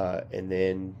 And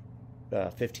then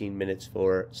 15 minutes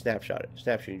for snap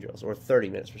shooting drills, or 30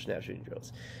 minutes for snap shooting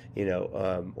drills,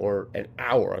 or an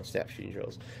hour on snap shooting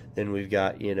drills. Then we've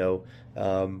got,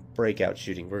 breakout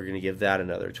shooting. We're going to give that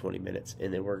another 20 minutes.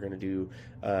 And then we're going to do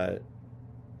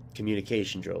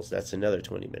communication drills. That's another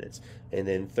 20 minutes. And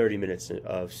then 30 minutes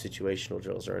of situational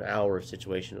drills, or an hour of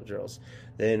situational drills.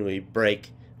 Then we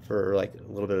break for like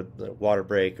a little bit of water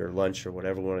break or lunch or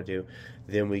whatever we want to do.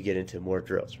 Then we get into more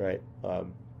drills, right?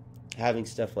 Having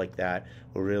stuff like that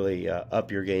will really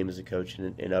up your game as a coach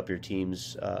and up your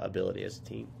team's ability as a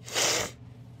team.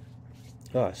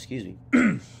 Oh, excuse me.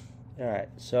 All right,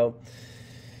 so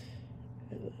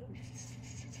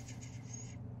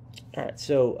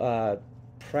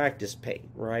practice paint,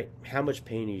 right? How much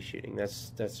paint are you shooting?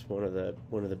 That's one of the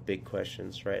big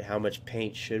questions, right? How much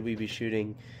paint should we be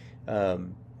shooting?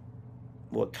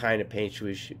 What kind of paint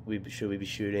should we be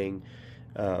shooting?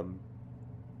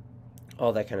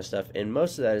 all that kind of stuff. And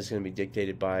most of that is going to be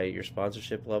dictated by your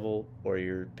sponsorship level or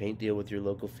your paint deal with your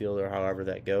local field or however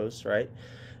that goes, right?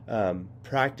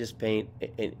 Practice paint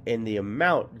and the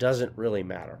amount doesn't really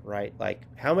matter, right? Like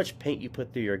how much paint you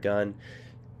put through your gun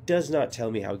does not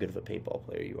tell me how good of a paintball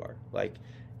player you are. Like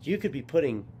you could be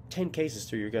putting 10 cases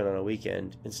through your gun on a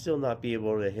weekend and still not be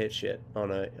able to hit shit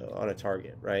on a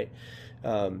target, right?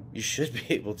 You should be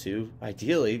able to,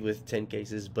 ideally, with 10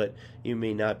 cases, but you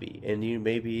may not be. And you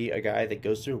may be a guy that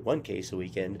goes through one case a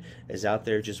weekend, is out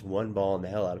there just one ball in the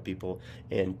hell out of people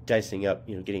and dicing up,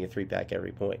 getting a 3-pack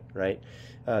every point, right?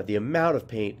 The amount of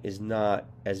paint is not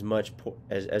as much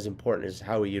as important as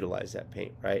how we utilize that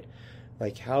paint, right?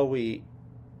 Like how we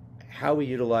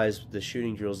utilize the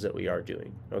shooting drills that we are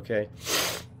doing, okay?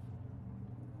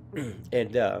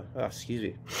 And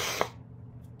excuse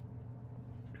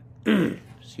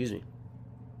me,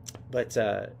 but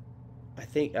I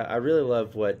think I really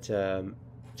love what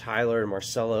Tyler and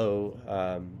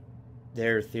Marcelo,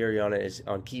 their theory on it is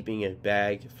on keeping a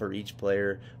bag for each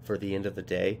player for the end of the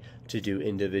day to do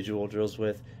individual drills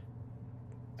with.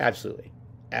 Absolutely,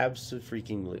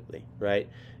 freaking right?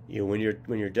 When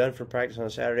you're done for practice on a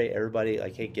Saturday, everybody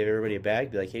give everybody a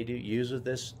bag. Be like, hey, dude, use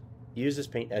this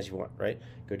paint as you want, right?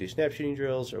 Go do snap shooting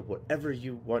drills or whatever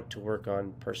you want to work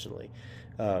on personally.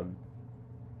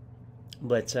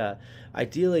 But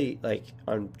ideally, like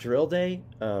on drill day,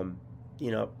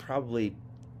 probably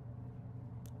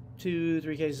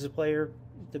 2-3 cases a player.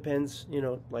 Depends,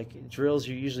 like drills,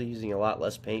 you're usually using a lot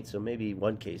less paint, so maybe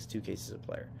 1 case, 2 cases a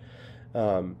player.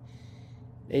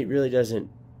 It really doesn't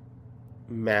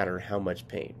matter how much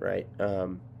paint, right?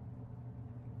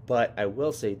 But I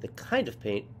will say the kind of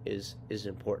paint is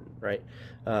important, right?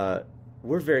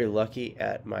 We're very lucky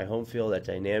at my home field at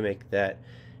Dynamic that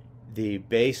the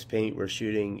base paint we're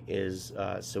shooting is,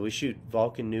 so we shoot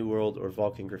Vulcan New World or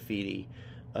Vulcan Graffiti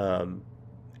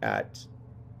at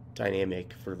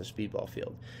Dynamic for the speedball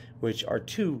field, which are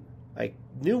two, like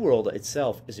New World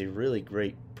itself is a really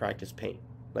great practice paint.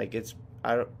 Like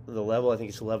the level, I think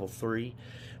it's a level 3,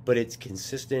 but it's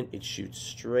consistent, it shoots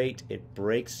straight, it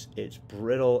breaks, it's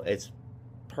brittle, it's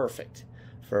perfect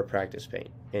for a practice paint.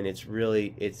 And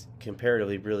it's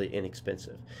comparatively really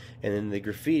inexpensive. And then the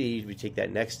graffiti, we take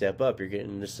that next step up, you're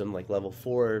getting into some like level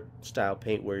 4 style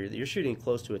paint where you're shooting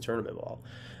close to a tournament ball.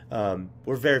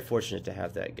 We're very fortunate to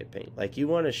have that good paint. Like you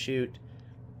want to shoot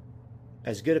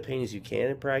as good a paint as you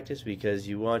can in practice because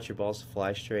you want your balls to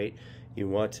fly straight. You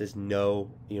want to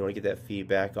know, you want to get that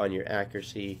feedback on your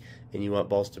accuracy, and you want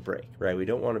balls to break, right? We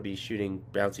don't want to be shooting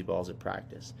bouncy balls at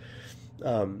practice.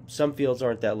 Some fields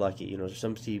aren't that lucky.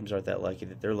 Some teams aren't that lucky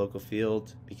that their local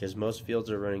field, because most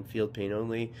fields are running field paint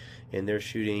only, and they're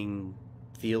shooting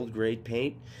field grade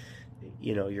paint.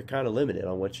 You're kind of limited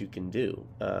on what you can do.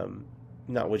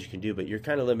 Not what you can do, but you're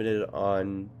kind of limited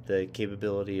on the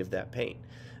capability of that paint.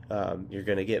 You're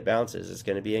going to get bounces. It's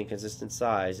going to be inconsistent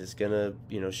size. It's going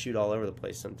to, shoot all over the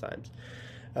place sometimes.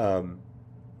 And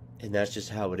that's just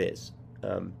how it is.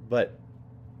 But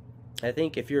I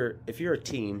think if you're a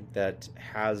team that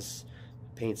has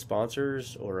paint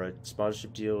sponsors or a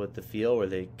sponsorship deal with the field where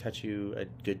they cut you a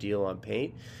good deal on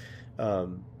paint,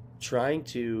 trying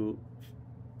to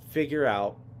figure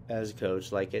out as a coach,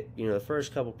 the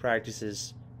first couple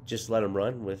practices, just let them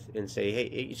run with and say, hey,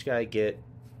 each guy get,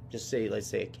 let's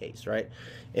say a case, right?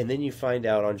 And then you find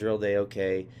out on drill day,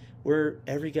 okay,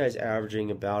 every guy's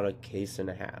averaging about a case and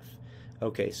a half.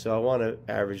 Okay, so I want to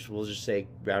average, we'll just say,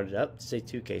 round it up, say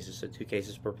 2 cases, so 2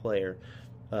 cases per player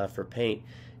for paint.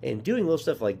 And doing little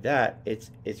stuff like that,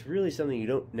 it's really something you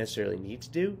don't necessarily need to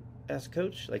do as a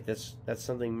coach. Like that's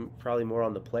something probably more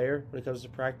on the player when it comes to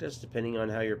practice, depending on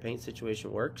how your paint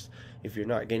situation works. If you're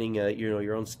not getting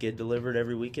your own skid delivered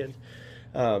every weekend.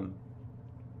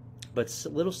 But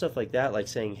little stuff like that, like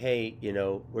saying, hey,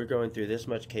 we're going through this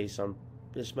much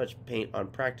paint on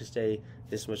practice day,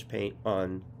 this much paint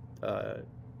on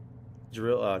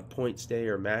drill points day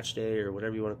or match day or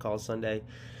whatever you want to call Sunday.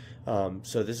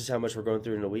 So this is how much we're going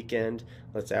through in a weekend.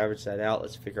 Let's average that out.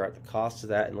 Let's figure out the cost of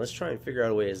that, and let's try and figure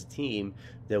out a way as a team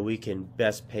that we can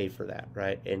best pay for that,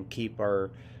 right? And keep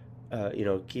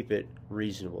keep it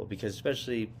reasonable, because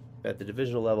especially at the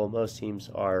divisional level, most teams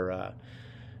are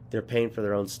they're paying for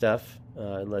their own stuff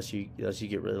unless you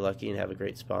get really lucky and have a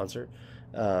great sponsor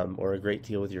or a great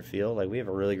deal with your field. Like we have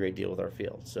a really great deal with our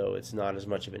field, so it's not as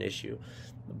much of an issue.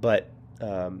 But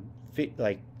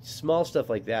like small stuff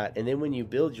like that, and then when you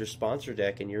build your sponsor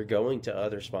deck and you're going to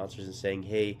other sponsors and saying,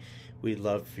 hey, we'd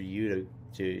love for you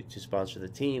to sponsor the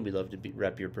team, we'd love to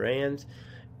rep your brand,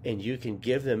 and you can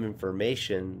give them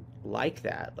information like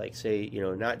that, like say,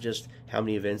 not just how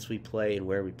many events we play and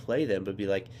where we play them, but be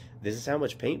like, this is how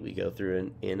much paint we go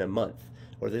through in a month,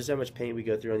 or this is how much paint we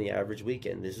go through on the average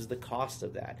weekend. This is the cost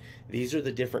of that. These are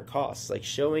the different costs. Like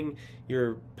showing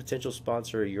your potential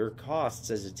sponsor your costs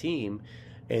as a team,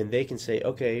 and they can say,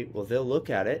 okay, well, they'll look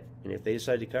at it, and if they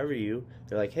decide to cover you,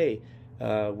 they're like, hey,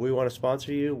 we want to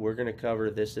sponsor you. We're going to cover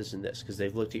this, this, and this, because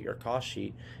they've looked at your cost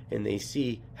sheet and they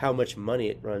see how much money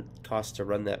it costs to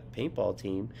run that paintball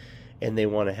team, and they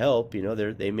want to help.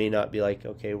 They may not be like,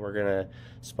 okay, we're going to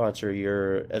sponsor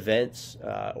your events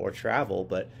or travel,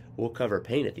 but we'll cover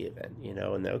paint at the event.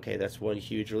 And okay, that's one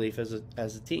huge relief as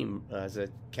a team, as a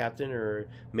captain or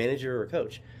manager or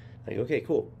coach. Like, okay,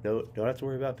 cool. No, don't have to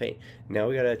worry about paint. Now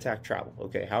we got to attack travel.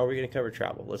 Okay, how are we going to cover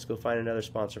travel? Let's go find another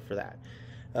sponsor for that.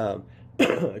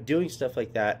 Doing stuff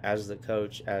like that as the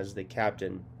coach, as the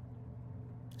captain,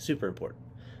 super important.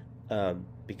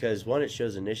 Because one, it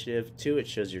shows initiative. Two, it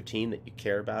shows your team that you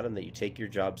care about them, that you take your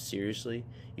job seriously.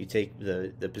 You take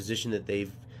the position that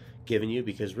they've given you,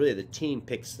 because really the team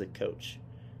picks the coach.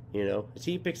 The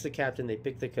team picks the captain, they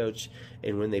pick the coach,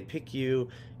 and when they pick you,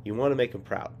 you want to make them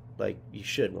proud. Like, you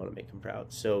should want to make them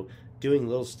proud. So doing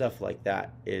little stuff like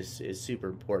that is super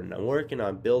important. I'm working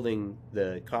on building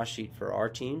the cost sheet for our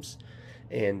teams,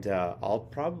 and I'll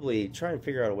probably try and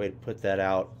figure out a way to put that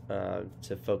out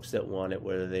to folks that want it,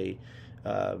 whether they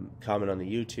comment on the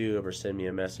YouTube or send me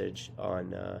a message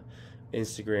on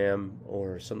Instagram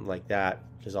or something like that,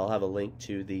 because I'll have a link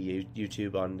to the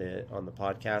YouTube on the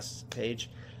podcast page,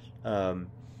 and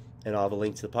I'll have a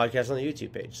link to the podcast on the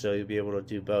YouTube page, so you'll be able to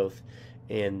do both.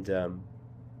 And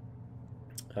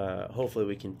hopefully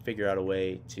we can figure out a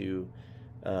way to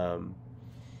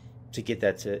get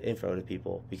that to info to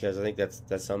people, because I think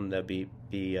that's something that be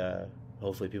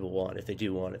hopefully people want. If they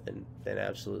do want it, then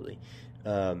absolutely.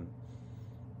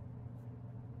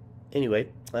 Anyway,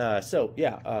 so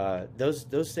yeah,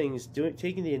 those things,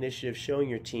 taking the initiative, showing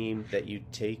your team that you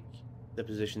take the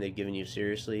position they've given you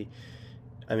seriously.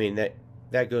 I mean,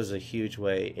 that goes a huge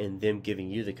way in them giving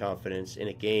you the confidence in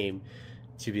a game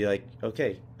to be like,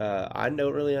 okay, I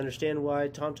don't really understand why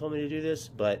Tom told me to do this,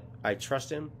 but I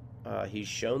trust him. He's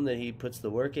shown that he puts the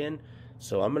work in,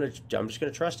 so I'm just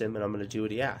gonna trust him, and I'm gonna do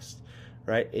what he asked.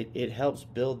 Right? It helps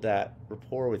build that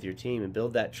rapport with your team and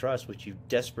build that trust, which you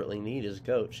desperately need as a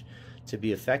coach to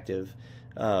be effective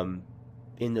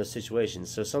in those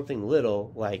situations. So something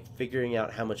little like figuring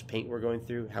out how much paint we're going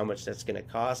through, how much that's going to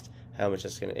cost, how much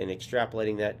that's going to, and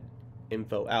extrapolating that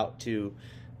info out to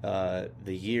the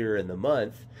year and the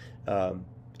month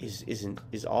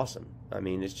is awesome. I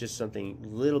mean, it's just something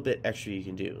little bit extra you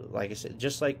can do. Like I said,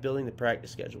 just like building the practice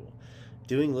schedule,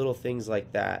 doing little things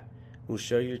like that will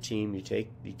show your team you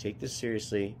take this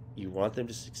seriously, you want them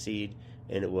to succeed,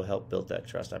 and it will help build that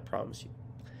trust, I promise you.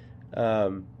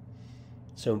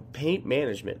 So paint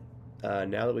management, now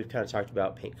that we've kind of talked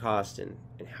about paint cost and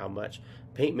how much,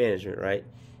 paint management, right?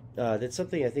 That's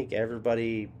something I think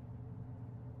everybody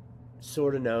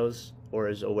sort of knows or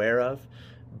is aware of,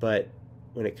 but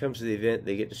when it comes to the event,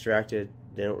 they get distracted,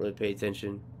 they don't really pay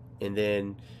attention, and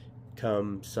then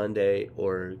come Sunday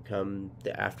or come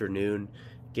the afternoon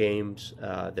games,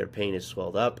 their paint is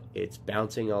swelled up, it's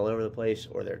bouncing all over the place,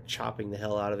 or they're chopping the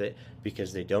hell out of it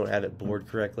because they don't have it bored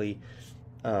correctly.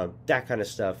 That kind of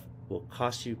stuff will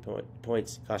cost you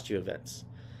points, cost you events,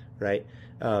 right?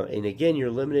 And again, you're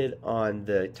limited on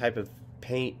the type of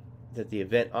paint that the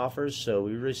event offers. So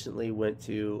we recently went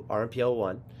to RMPL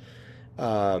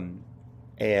 1,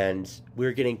 and we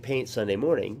were getting paint Sunday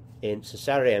morning, and so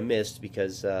Saturday I missed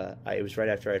because it was right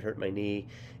after I'd hurt my knee.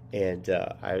 And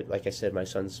like I said, my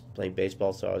son's playing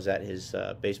baseball, so I was at his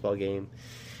baseball game,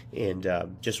 and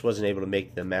just wasn't able to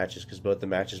make the matches because both the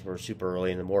matches were super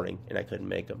early in the morning, and I couldn't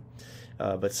make them.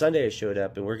 But Sunday I showed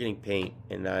up, and we're getting paint,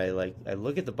 and I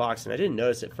look at the box, and I didn't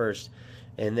notice at first,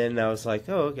 and then I was like,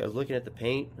 oh, okay. I was looking at the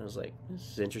paint, and I was like,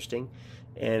 this is interesting,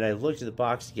 and I looked at the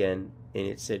box again, and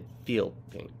it said field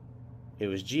paint. It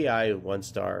was GI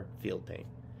 1-star field paint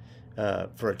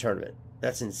for a tournament.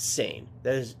 That's insane.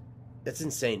 That's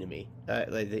insane to me.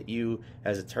 Like that you,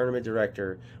 as a tournament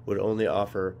director, would only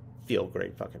offer field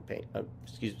grade fucking paint.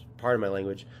 Pardon my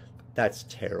language. That's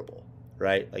terrible,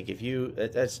 right? Like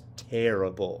that's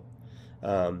terrible.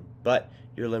 But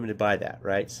you're limited by that,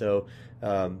 right? So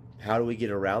how do we get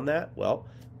around that? Well,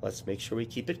 let's make sure we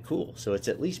keep it cool, so it's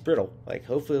at least brittle. Like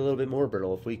hopefully a little bit more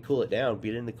brittle. If we cool it down,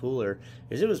 beat it in the cooler,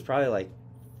 because it was probably like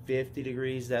 50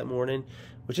 degrees that morning,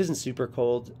 which isn't super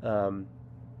cold.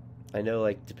 I know,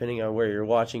 like, depending on where you're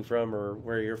watching from or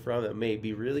where you're from, it may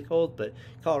be really cold, but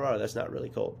Colorado, that's not really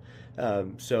cold.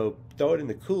 So throw it in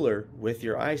the cooler with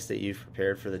your ice that you've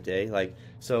prepared for the day. Like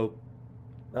so,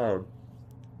 um,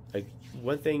 like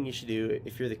one thing you should do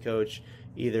if you're the coach,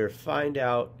 either find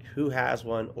out who has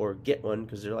one or get one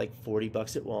because they're like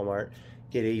 $40 at Walmart.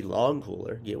 Get a long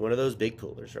cooler. Get one of those big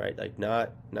coolers, right? Like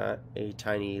not a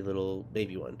tiny little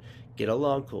baby one. Get a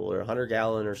long cooler,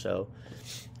 100-gallon or so,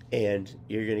 and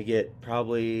you're gonna get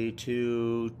probably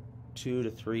two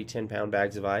to three 10-pound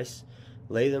bags of ice.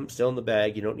 Lay them still in the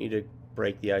bag. You don't need to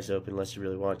break the ice open unless you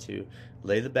really want to.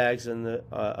 Lay the bags in the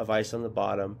of ice on the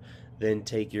bottom. Then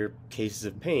take your cases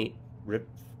of paint, rip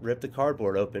the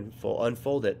cardboard open,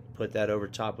 unfold it, put that over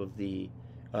top of the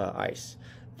ice.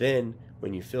 Then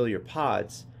when you fill your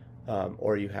pods,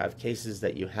 or you have cases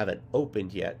that you haven't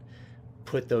opened yet,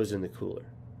 put those in the cooler.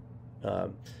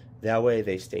 That way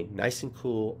they stay nice and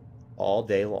cool all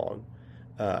day long,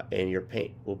 and your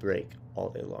paint will break all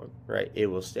day long, right? It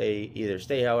will either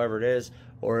stay however it is,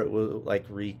 or it will like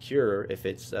recure if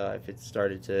it's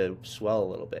started to swell a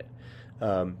little bit,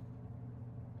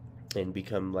 and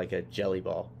become like a jelly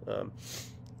ball.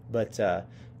 But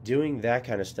doing that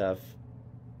kind of stuff,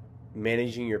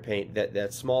 managing your paint,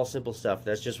 that small simple stuff,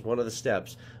 that's just one of the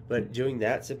steps. But doing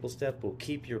that simple step will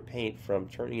keep your paint from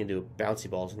turning into bouncy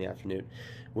balls in the afternoon,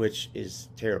 which is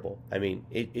terrible. I mean,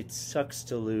 it sucks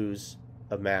to lose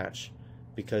a match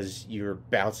because you're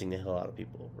bouncing the hell out of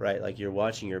people, right? Like you're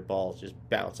watching your balls just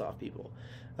bounce off people,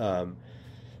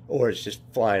 or it's just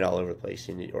flying all over the place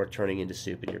or turning into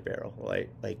soup in your barrel.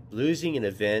 Like losing an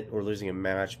event or losing a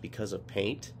match because of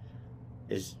paint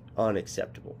is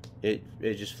unacceptable. It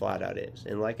just flat out is.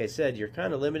 And like I said, you're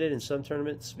kind of limited in some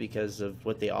tournaments because of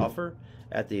what they offer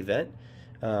at the event.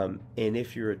 And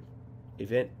if you're an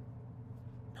event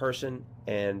person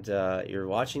and you're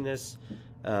watching this,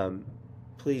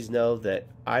 please know that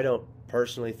I don't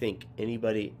personally think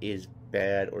anybody is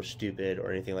bad or stupid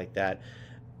or anything like that.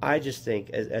 I just think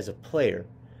as a player,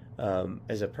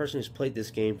 as a person who's played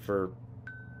this game for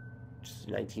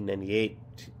 1998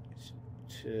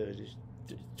 to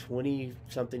 20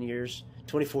 something years,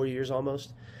 24 years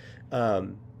almost, that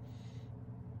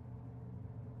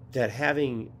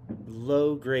having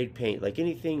low grade paint, like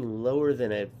anything lower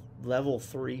than a level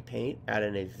 3 paint at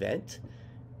an event,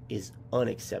 is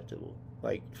unacceptable,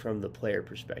 like from the player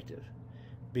perspective,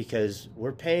 because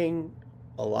we're paying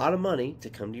a lot of money to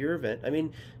come to your event. I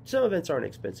mean, some events aren't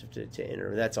expensive to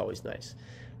enter. That's always nice.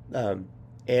 And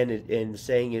the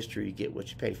saying is true, you get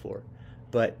what you pay for.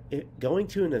 But going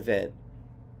to an event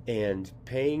and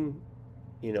paying,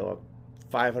 a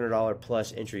 $500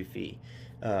 plus entry fee,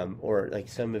 or like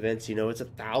some events, it's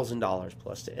 $1,000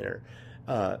 plus to enter.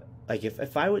 Like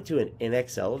if I went to an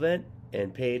NXL event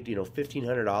and paid,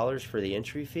 $1,500 for the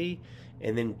entry fee,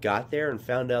 and then got there and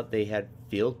found out they had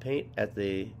field paint at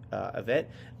the event,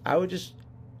 I would just,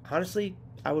 honestly,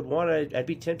 I'd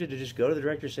be tempted to just go to the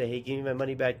director and say, hey, give me my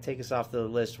money back, take us off the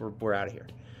list, we're out of here.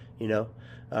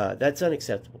 That's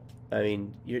unacceptable. I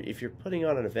mean, if you're putting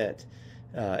on an event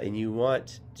and you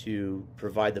want to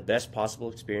provide the best possible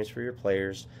experience for your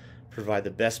players, provide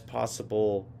the best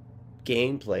possible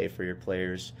gameplay for your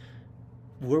players,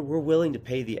 we're willing to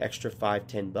pay the extra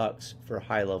 $5-10 for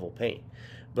high-level paint.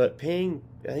 But paying,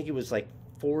 I think it was like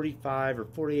 $45 or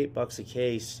 $48 a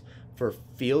case for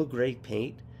field-grade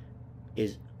paint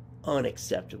is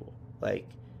unacceptable. Like,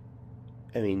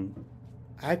 I mean,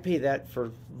 I pay that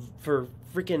for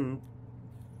freaking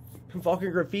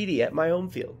Vulcan Graffiti at my home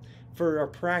field for our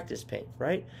practice paint,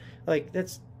 right? Like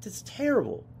that's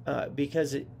terrible,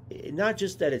 because it not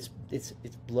just that it's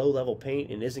low level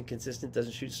paint and isn't consistent,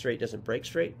 doesn't shoot straight, doesn't break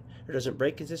straight, or doesn't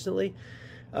break consistently.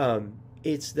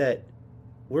 It's that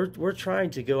we're trying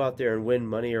to go out there and win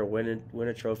money or win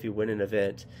a trophy, win an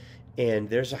event, and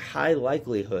there's a high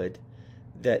likelihood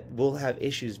that we'll have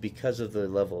issues because of the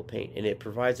level of paint, and it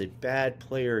provides a bad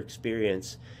player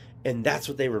experience. And that's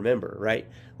what they remember, right?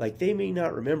 Like, they may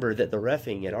not remember that the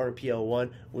reffing at RMPL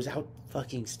 1 was out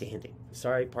fucking standing.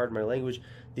 Sorry, pardon my language.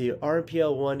 The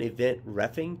RMPL 1 event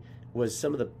reffing was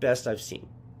some of the best I've seen.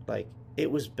 Like, it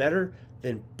was better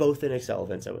than both NXL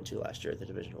events I went to last year at the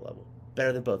divisional level.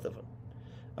 Better than both of them.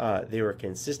 They were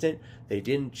consistent. They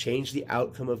didn't change the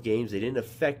outcome of games. They didn't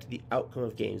affect the outcome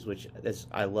of games, which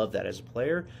I love that as a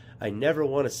player. I never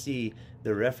want to see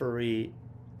the referee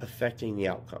affecting the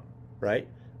outcome, right?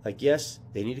 Like, yes,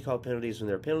 they need to call penalties when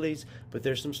there are penalties, but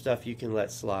there's some stuff you can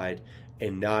let slide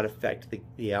and not affect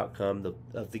the outcome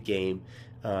of the game,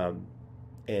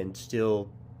 and still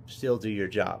do your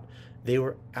job. They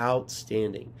were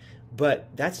outstanding. But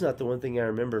that's not the one thing I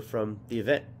remember from the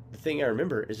event. The thing I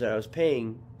remember is that I was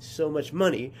paying so much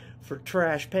money for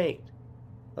trash paint.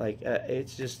 Like,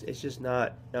 it's just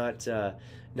not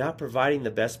not providing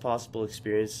the best possible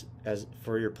experience as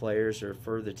for your players or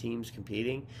for the teams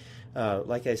competing.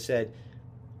 Like I said,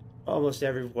 almost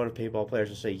every one of paintball players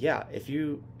will say, yeah, if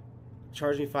you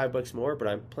charge me $5 more, but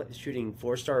I'm shooting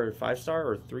 4-star or 5-star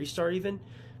or 3-star even,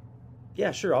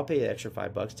 yeah, sure, I'll pay you the extra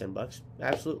 $5, $10,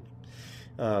 absolutely.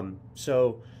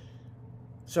 So,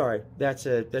 sorry, that's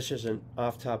just an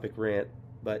off-topic rant,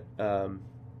 but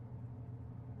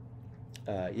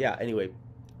yeah. Anyway,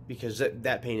 because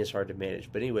that paint is hard to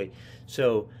manage. But anyway,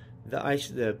 so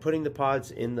the putting the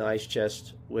pods in the ice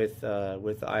chest with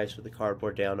the ice with the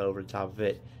cardboard down over the top of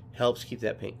it helps keep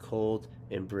that paint cold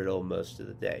and brittle most of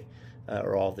the day,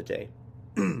 or all the day.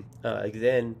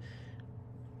 Then,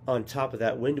 on top of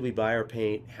that, when do we buy our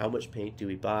paint? How much paint do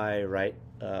we buy? Right.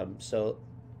 So,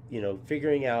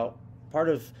 figuring out part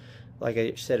of, like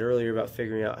I said earlier, about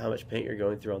figuring out how much paint you're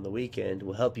going through on the weekend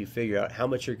will help you figure out how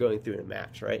much you're going through in a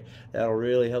match. Right. That'll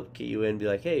really help get you in and be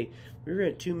like, hey, we were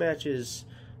in 2 matches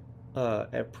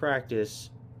at practice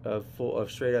of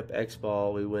straight up X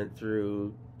ball. We went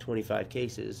through 25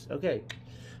 cases. Okay,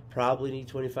 probably need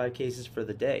 25 cases for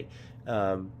the day.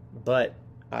 But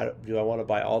do I want to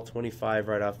buy all 25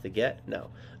 right off the get? No.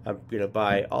 I'm going to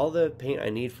buy all the paint I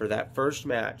need for that first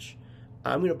match.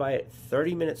 I'm going to buy it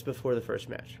 30 minutes before the first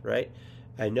match, right?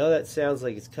 I know that sounds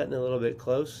like it's cutting a little bit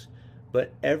close,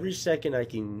 but every second I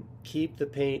can keep the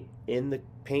paint in the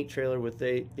paint trailer with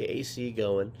the AC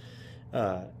going,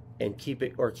 and keep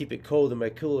it cold in my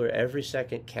cooler, every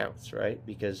second counts, right?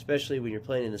 Because especially when you're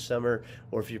playing in the summer,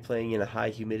 or if you're playing in a high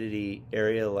humidity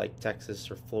area like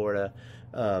Texas or Florida,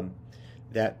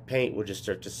 that paint will just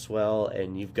start to swell,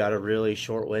 and you've got a really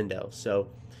short window. So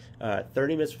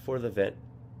 30 minutes before the event,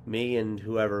 me and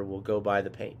whoever will go buy the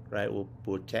paint, right?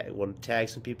 We'll tag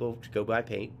some people to go buy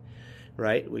paint,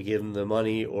 right? We give them the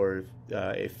money, or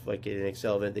if like in an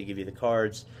Excel event, they give you the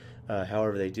cards.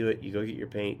 However they do it, you go get your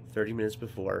paint 30 minutes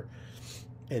before,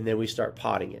 and then we start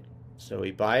potting it. So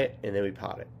we buy it, and then we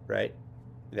pot it, right?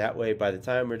 That way, by the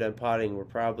time we're done potting, we're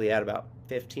probably at about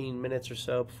 15 minutes or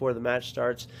so before the match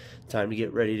starts. Time to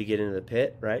get ready to get into the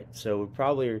pit, right? So we're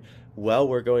probably,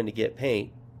 we're going to get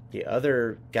paint, the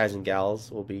other guys and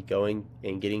gals will be going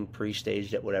and getting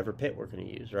pre-staged at whatever pit we're going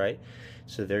to use, right?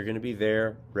 So they're going to be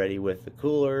there, ready with the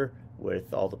cooler,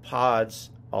 with all the pods,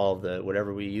 all the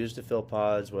whatever we use to fill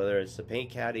pods, whether it's the paint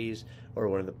caddies or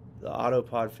one of the auto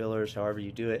pod fillers, however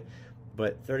you do it.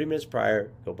 But 30 minutes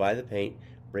prior, go buy the paint,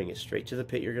 bring it straight to the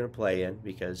pit you're going to play in,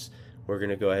 because we're going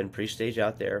to go ahead and pre-stage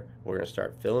out there. We're going to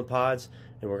start filling pods,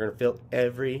 and we're going to fill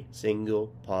every single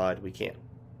pod we can.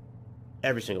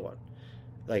 Every single one.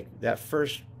 Like that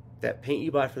paint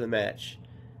you buy for the match,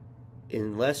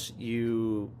 unless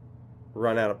you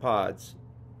run out of pods,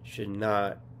 should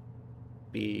not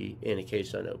be in a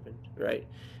case unopened, right?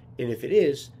 And if it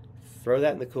is, throw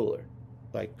that in the cooler.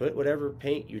 Like, put whatever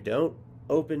paint you don't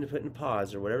open to put in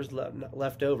pods, or whatever's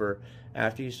left over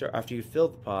after you fill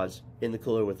the pods, in the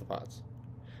cooler with the pods.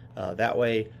 That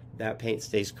way, that paint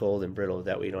stays cold and brittle.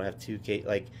 That way, you don't have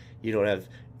you don't have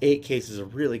 8 cases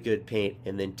of really good paint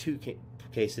and then 2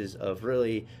 cases of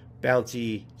really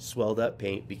bouncy, swelled up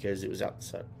paint because it was out in the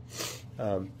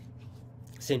sun.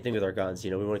 Same thing with our guns.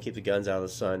 We want to keep the guns out of the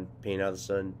sun, paint out of the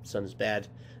sun. Sun is bad.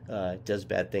 It does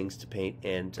bad things to paint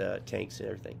and tanks and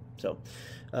everything. So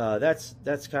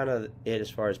that's kind of it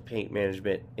as far as paint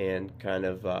management and kind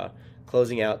of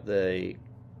closing out the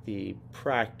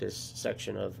practice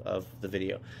section of the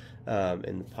video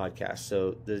in the podcast.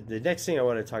 So the next thing I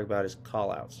want to talk about is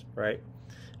call outs, right?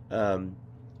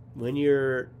 When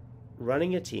you're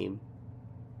running a team,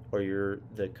 or you're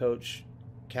the coach,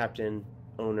 captain,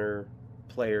 owner,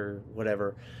 player,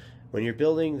 whatever, when you're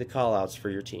building the call outs for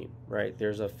your team, right,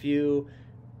 there's a few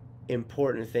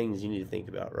important things you need to think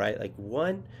about, right? Like,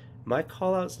 one, my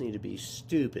call outs need to be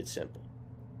stupid simple.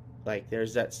 Like,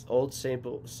 there's that old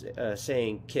simple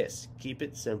saying, KISS, keep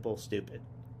it simple, stupid,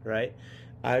 right?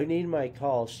 I need my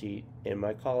call sheet and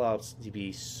my call outs to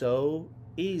be so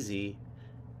easy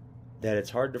that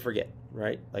it's hard to forget,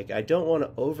 right? Like, I don't want to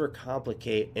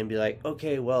overcomplicate and be like,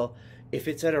 okay, well, if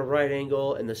it's at a right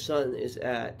angle and the sun is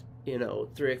at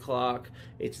 3 o'clock,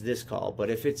 it's this call.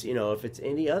 But if it's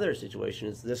any other situation,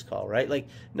 it's this call, right? Like,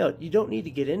 no, you don't need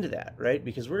to get into that, right?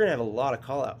 Because we're going to have a lot of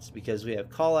call outs, because we have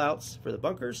call outs for the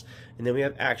bunkers, and then we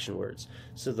have action words.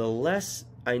 So the less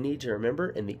I need to remember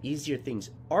and the easier things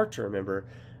are to remember,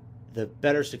 the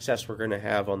better success we're going to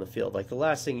have on the field. Like, the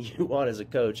last thing you want as a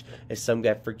coach is some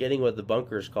guy forgetting what the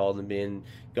bunker is called and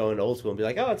going old school and be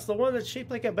like, oh, it's the one that's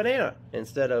shaped like a banana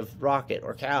instead of rocket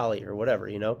or Cali or whatever,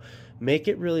 Make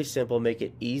it really simple. Make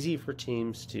it easy for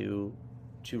teams to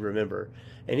remember.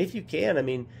 And if you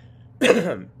can,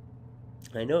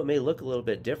 I know it may look a little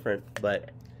bit different,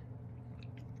 but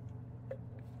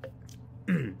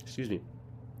excuse me,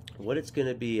 what it's going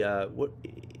to be,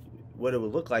 what it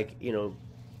would look like,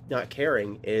 not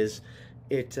caring is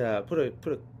it put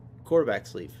a quarterback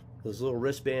sleeve, those little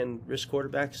wrist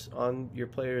quarterbacks on your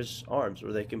players' arms,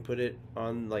 or they can put it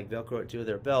on like Velcro it to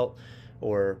their belt,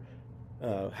 or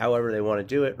however they want to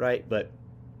do it, right? But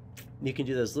you can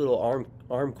do those little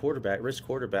wrist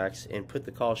quarterbacks, and put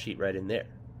the call sheet right in there.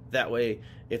 That way,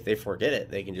 if they forget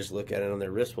it, they can just look at it on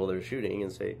their wrist while they're shooting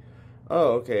and say,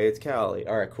 "Oh, okay, it's Cali.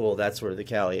 All right, cool. That's where the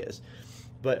Cali is."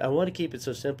 But I want to keep it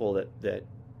so simple that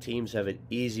teams have an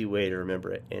easy way to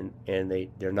remember it, and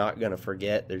they're not going to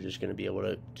forget. They're just going to be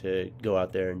able to go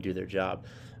out there and do their job,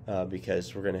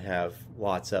 because we're going to have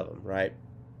lots of them, right?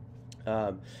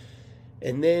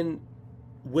 And then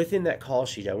within that call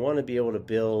sheet, I want to be able to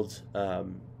build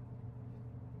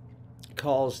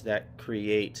calls that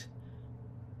create.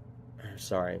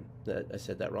 Sorry, I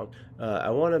said that wrong. I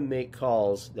want to make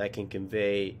calls that can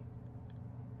convey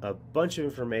a bunch of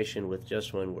information with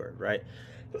just one word, right?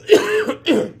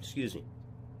 Excuse me.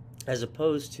 As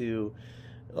opposed to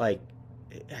like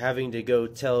having to go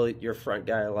tell your front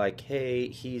guy like, "Hey,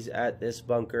 he's at this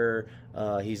bunker.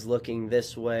 He's looking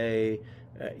this way."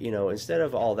 Instead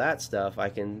of all that stuff, I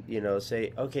can,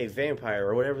 say, "Okay, vampire,"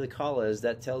 or whatever the call is.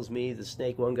 That tells me the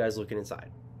snake. One guy's looking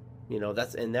inside.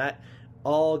 That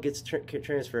all gets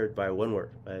transferred by one word,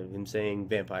 by him saying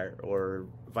vampire or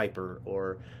viper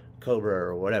or cobra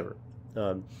or whatever.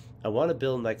 I want to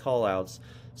build my call outs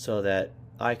so that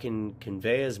I can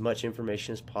convey as much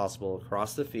information as possible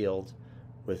across the field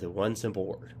with one simple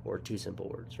word or two simple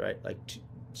words, right? Like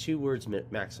two words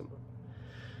maximum.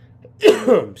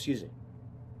 Excuse me.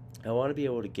 I want to be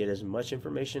able to get as much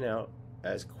information out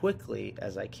as quickly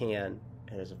as I can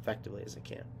and as effectively as I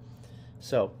can.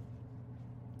 So,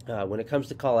 when it comes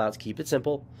to call-outs, keep it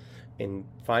simple and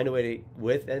find a way to,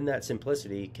 within that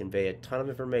simplicity, convey a ton of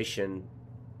information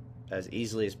as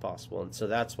easily as possible. And so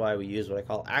that's why we use what I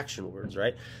call action words,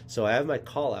 right? So I have my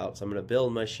call-outs. I'm going to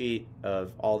build my sheet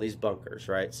of all these bunkers,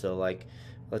 right? So like,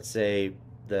 let's say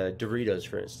the Doritos,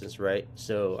 for instance, right?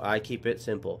 So I keep it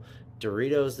simple.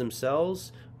 Doritos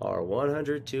themselves are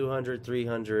 100, 200,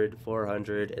 300,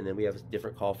 400, and then we have a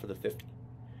different call for the 50,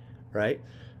 right?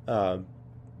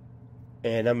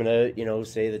 And I'm going to,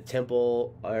 say the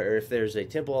temple, or if there's a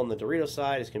temple on the Dorito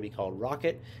side, it's going to be called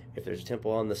Rocket. If there's a temple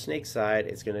on the Snake side,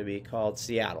 it's going to be called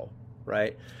Seattle,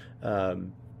 right?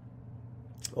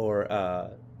 Or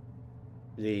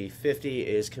the 50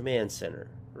 is Command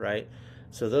Center, right?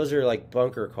 So those are like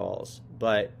bunker calls.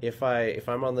 But if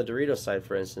I'm on the Dorito side,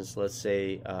 for instance, let's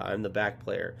say I'm the back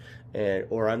player,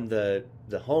 or I'm the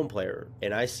home player,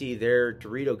 and I see their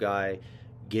Dorito guy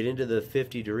get into the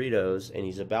 50 Doritos, and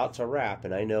he's about to wrap,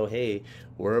 and I know, hey,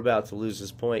 we're about to lose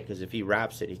this point, because if he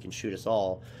wraps it, he can shoot us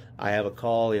all. I have a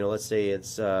call, let's say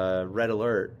it's red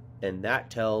alert, and that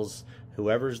tells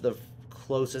whoever's the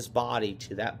closest body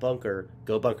to that bunker,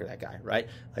 go bunker that guy, right?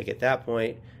 Like at that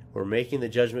point, we're making the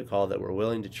judgment call that we're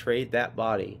willing to trade that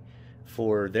body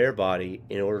for their body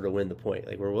in order to win the point.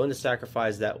 Like we're willing to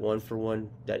sacrifice that 1-for-1,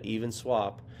 that even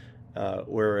swap,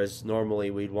 whereas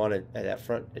normally we'd want that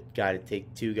front guy to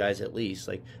take two guys at least,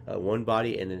 like one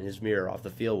body and then his mirror off the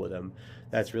field with him.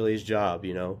 That's really his job,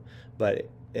 But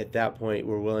at that point,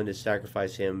 we're willing to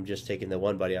sacrifice him just taking the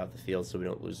one body off the field so we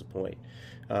don't lose the point.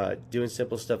 Doing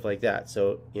simple stuff like that.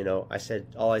 So,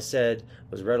 all I said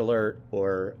was red alert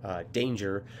or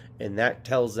danger, and that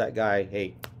tells that guy,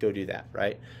 hey, go do that,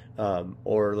 right?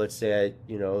 Or let's say,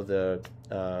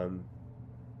 I'm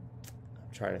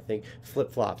trying to think,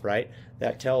 flip-flop, right?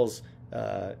 That tells,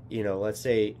 let's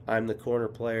say I'm the corner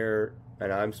player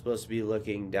and I'm supposed to be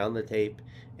looking down the tape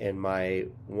and my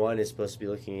one is supposed to be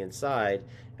looking inside.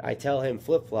 I tell him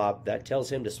flip-flop, that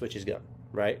tells him to switch his gun,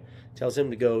 right? Tells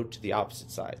him to go to the opposite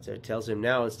side. So it tells him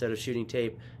now, instead of shooting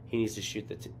tape, he needs to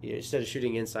shoot instead of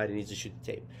shooting inside, he needs to shoot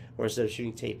the tape. Or instead of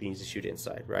shooting tape, he needs to shoot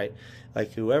inside, right?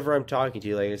 Like whoever I'm talking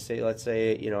to, like let's say,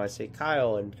 I say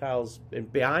Kyle, and Kyle's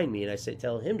behind me, and I say,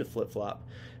 tell him to flip-flop.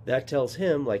 That tells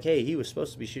him, like, hey, he was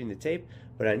supposed to be shooting the tape,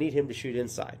 but I need him to shoot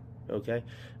inside, okay?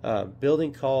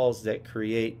 Building calls that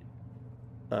create,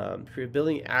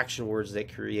 building action words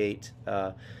that create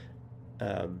a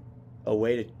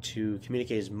way to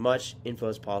communicate as much info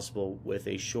as possible with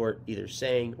a short either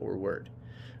saying or word.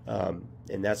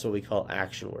 And that's what we call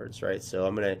action words, right? So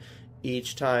I'm going to,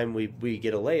 each time we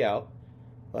get a layout,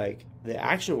 like the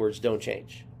action words don't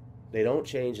change. They don't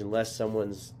change unless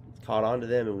someone's caught on to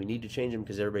them and we need to change them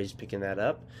because everybody's picking that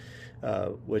up,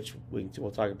 which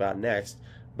we'll talk about next.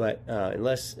 But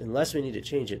unless we need to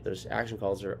change it, those action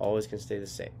calls are always going to stay the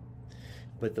same.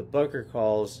 but the bunker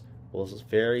calls will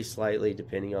vary slightly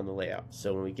depending on the layout.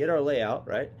 So when we get our layout,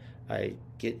 right, I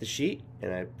get the sheet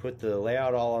and I put the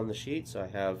layout all on the sheet. So I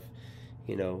have,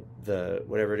 the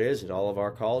whatever it is and all of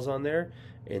our calls on there.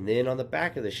 And then on the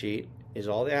back of the sheet is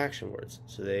all the action words.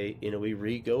 So we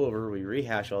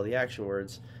rehash all the action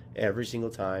words every single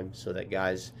time so that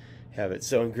guys have it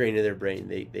so ingrained in their brain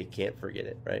they can't forget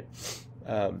it, right?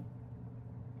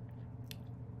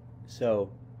 So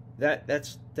that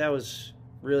was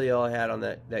really all I had on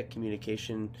that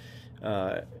communication,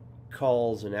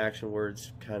 calls and action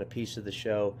words kind of piece of the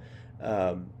show.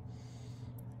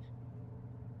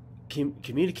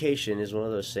 Communication is one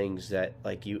of those things that,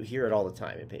 like, you hear it all the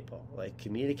time in paintball. Like,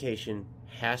 communication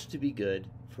has to be good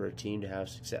for a team to have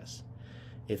success.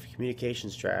 If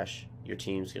communication's trash, your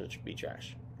team's going to be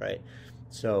trash, right?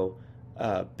 So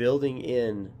building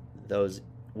in those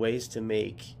ways to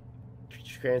make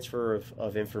transfer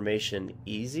of information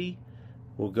easy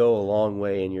will go a long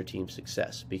way in your team's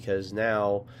success, because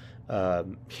now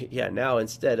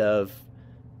instead of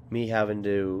me having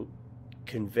to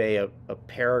convey a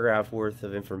paragraph worth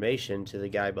of information to the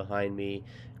guy behind me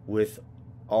with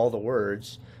all the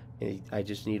words, I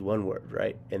just need one word,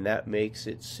 right? And that makes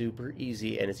it super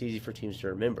easy, and it's easy for teams to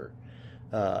remember.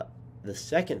 The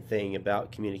second thing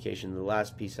about communication, the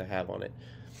last piece I have on it,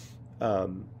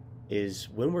 is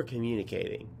when we're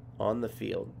communicating on the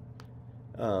field,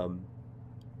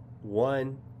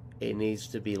 one, it needs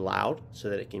to be loud so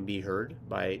that it can be heard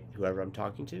by whoever I'm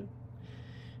talking to.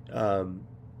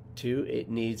 Two, it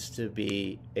needs to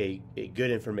be a good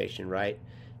information, right?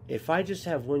 If I just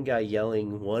have one guy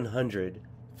yelling 100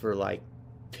 for like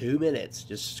 2 minutes,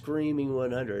 just screaming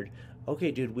 100, okay,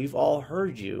 dude, we've all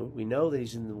heard you. We know that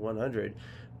he's in the 100,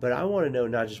 but I want to know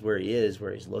not just where he is,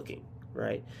 where he's looking,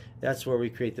 right? That's where we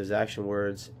create those action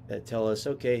words that tell us,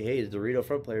 okay, hey, the Dorito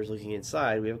front player is looking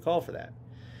inside. We have a call for that.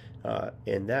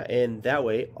 And that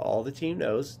way, all the team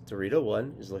knows Dorito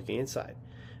 1 is looking inside.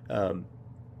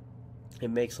 It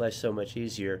makes life so much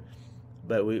easier.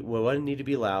 But we one, need to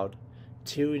be loud.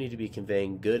 Two, we need to be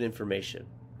conveying good information,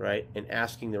 right? And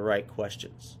asking the right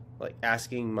questions. Like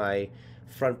asking my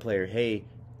front player, hey,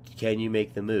 can you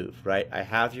make the move, right? I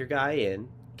have your guy in.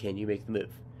 Can you make the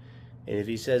move? And if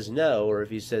he says no, or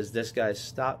if he says this guy's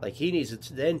stopped, like, he needs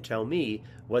to then tell me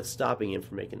what's stopping him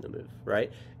from making the move,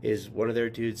 right? Is one of their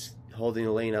dudes holding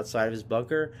the lane outside of his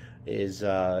bunker? Is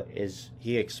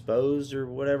he exposed or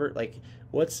whatever? Like,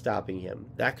 what's stopping him?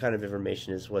 That kind of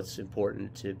information is what's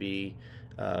important to be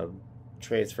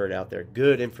transferred out there.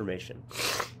 Good information.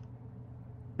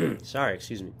 Sorry,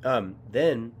 excuse me.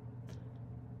 Then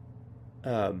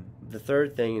the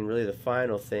third thing, and really the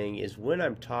final thing, is when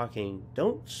I'm talking,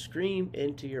 don't scream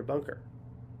into your bunker.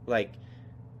 Like,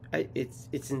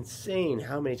 it's insane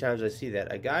how many times I see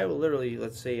that. A guy will literally,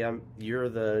 let's say you're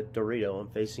the Dorito, I'm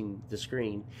facing the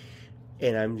screen,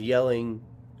 and I'm yelling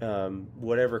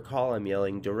whatever call I'm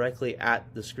yelling directly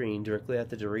at the screen, directly at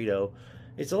the Dorito.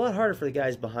 It's a lot harder for the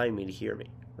guys behind me to hear me,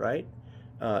 right?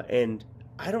 And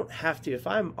I don't have to, if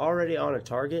I'm already on a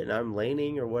target and I'm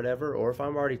laning or whatever, or if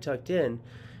I'm already tucked in,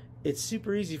 it's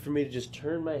super easy for me to just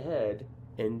turn my head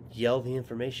and yell the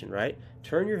information, right?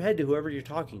 Turn your head to whoever you're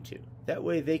talking to. That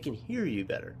way they can hear you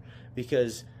better,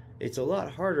 because it's a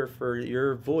lot harder for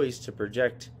your voice to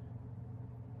project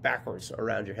backwards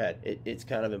around your head. It's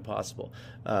kind of impossible.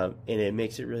 And it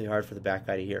makes it really hard for the back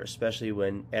guy to hear, especially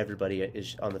when everybody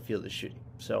is on the field is shooting.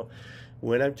 So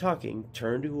when I'm talking,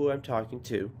 turn to who I'm talking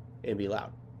to and be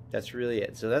loud. That's really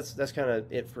it. So that's kind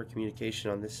of it for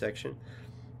communication on this section.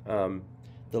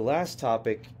 The last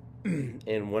topic,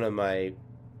 and one of my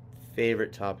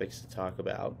favorite topics to talk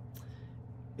about,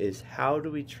 is how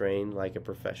do we train like a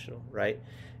professional, right?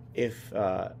 If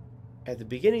at the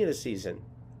beginning of the season,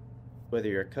 whether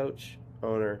you're a coach,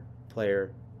 owner,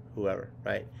 player, whoever,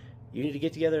 right, you need to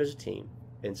get together as a team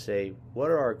and say, what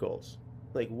are our goals?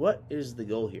 Like, what is the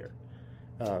goal here?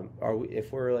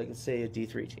 If we're, like, let's say a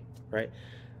D3 team, right?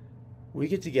 We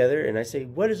get together and I say,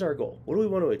 what is our goal? What do we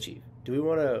want to achieve? Do we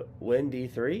want to win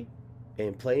D3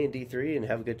 and play in D3 and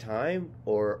have a good time?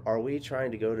 Or are we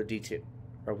trying to go to D2?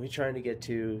 Are we trying to get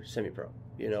to semi-pro?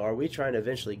 Are we trying to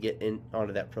eventually get in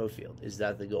onto that pro field? Is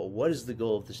that the goal? What is the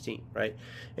goal of this team, right?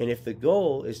 And if the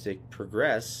goal is to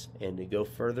progress and to go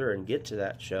further and get to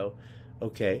that show,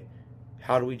 okay,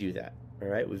 how do we do that? All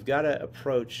right, we've got to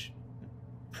approach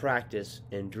practice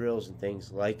and drills and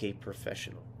things like a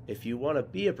professional. If you want to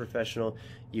be a professional,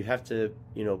 you have to,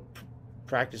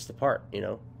 practice the part.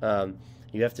 You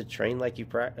have to train like you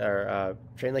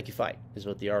train like you fight, is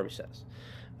what the Army says.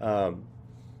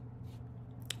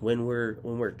 When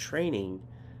we're training,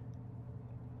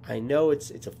 I know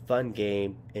it's a fun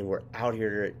game, and we're out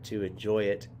here to enjoy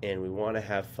it, and we want to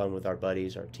have fun with our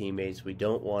buddies, our teammates. We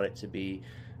don't want it to be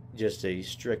just a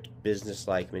strict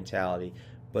business-like mentality,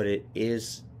 but it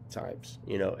is times,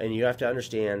 and you have to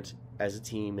understand as a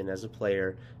team and as a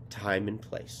player, time and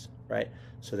place, right?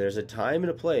 So there's a time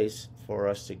and a place for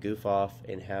us to goof off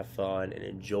and have fun and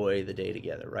enjoy the day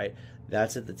together, right?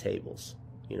 That's at the tables.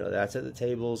 That's at the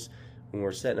tables when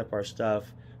we're setting up our stuff.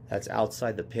 That's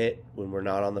outside the pit when we're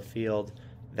not on the field.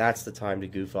 That's the time to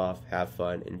goof off, have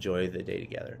fun, enjoy the day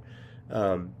together.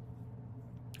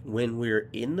 When we're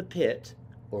in the pit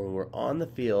or when we're on the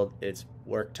field, it's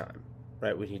work time,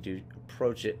 right? We need to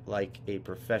approach it like a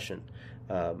profession,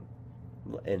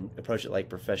 and approach it like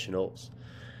professionals.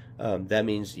 That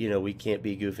means, we can't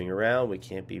be goofing around. We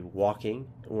can't be walking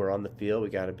when we're on the field. We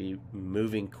got to be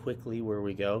moving quickly where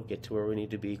we go, get to where we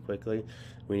need to be quickly.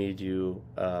 We need to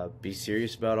be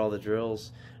serious about all the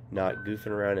drills, not goofing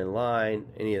around in line,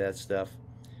 any of that stuff.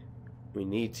 We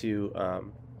need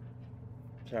to,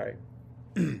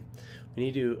 we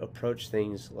need to approach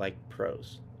things like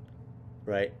pros,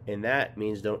 right? And that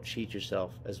means don't cheat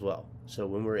yourself as well. So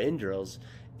when we're in drills,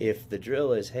 if the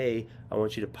drill is, hey, I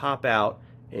want you to pop out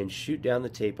and shoot down the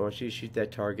tape. I want you to shoot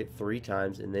that target 3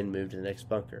 times and then move to the next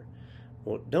bunker.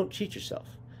 Well, don't cheat yourself.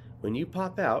 When you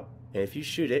pop out, and if you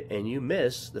shoot it and you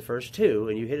miss the first 2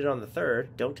 and you hit it on the 3rd,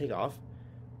 don't take off.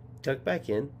 Tuck back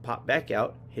in, pop back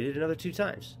out, hit it another 2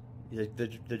 times.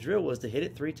 The drill was to hit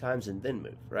it 3 times and then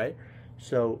move, right?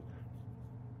 So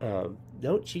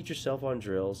don't cheat yourself on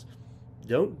drills.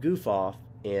 Don't goof off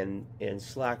and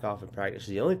slack off in practice.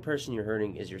 The only person you're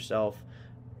hurting is yourself,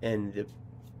 and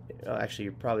actually,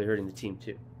 you're probably hurting the team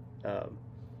too.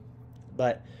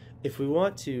 But if we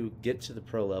want to get to the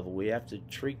pro level, we have to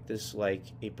treat this like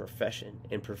a profession.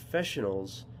 And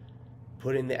professionals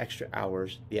put in the extra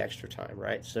hours, the extra time,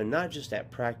 right? So not just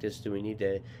at practice do we need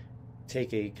to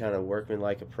take a kind of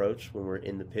workman-like approach when we're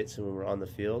in the pits and when we're on the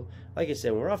field. Like I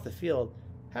said, when we're off the field,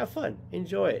 have fun,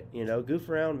 enjoy it. Goof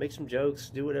around, make some jokes,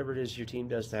 do whatever it is your team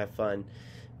does to have fun.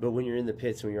 But when you're in the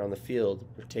pits, when you're on the field,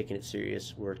 we're taking it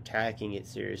serious. We're attacking it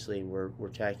seriously, and we're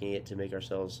attacking it to make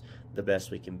ourselves the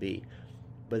best we can be.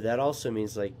 But that also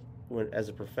means, like, as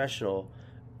a professional,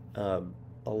 a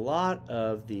lot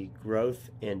of the growth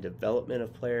and development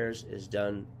of players is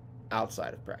done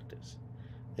outside of practice.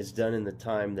 It's done in the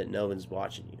time that no one's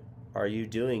watching you. Are you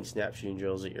doing snap shooting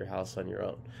drills at your house on your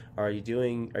own? Are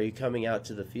you coming out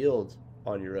to the field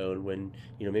on your own when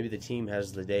maybe the team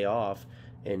has the day off?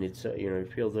 And it's your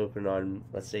field's open on,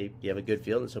 let's say you have a good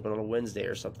field and it's open on a Wednesday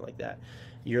or something like that.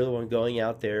 You're the one going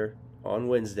out there on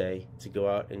Wednesday to go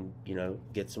out and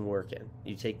get some work in.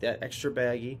 You take that extra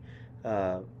baggie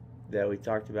that we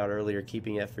talked about earlier,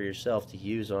 keeping that for yourself to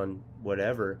use on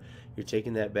whatever. You're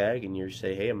taking that bag and you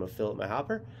say, hey, I'm gonna fill up my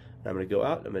hopper and I'm gonna go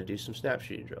out and I'm gonna do some snap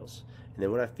shooting drills. And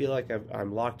then when I feel like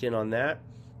I'm locked in on that,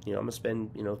 I'm gonna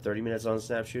spend 30 minutes on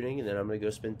snap shooting, and then I'm gonna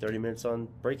go spend 30 minutes on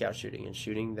breakout shooting and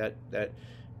shooting that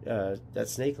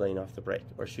snake lane off the break,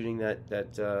 or shooting that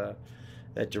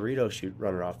Dorito shoot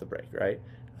runner off the break, right?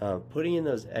 Putting in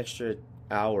those extra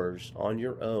hours on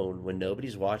your own when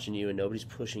nobody's watching you and nobody's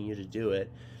pushing you to do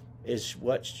it is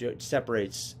what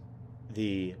separates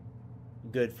the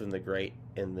good from the great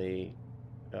and the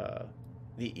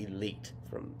elite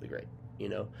from the great.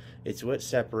 It's what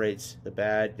separates the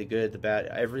bad, the good, the bad,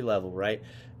 every level, right?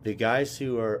 The guys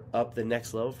who are up the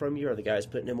next level from you are the guys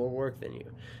putting in more work than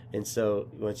you. And so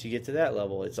once you get to that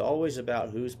level, it's always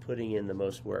about who's putting in the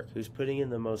most work, who's putting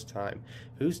in the most time,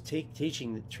 who's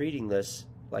treating this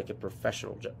like a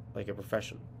professional.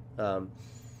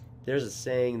 There's a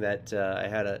saying that I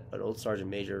had an old sergeant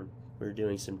major. We were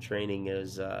doing some training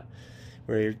as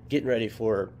we were getting ready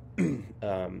for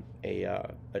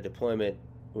a deployment.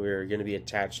 We were going to be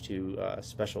attached to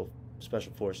special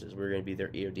forces. We were going to be their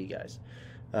EOD guys.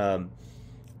 And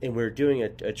we were doing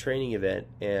a training event,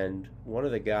 and one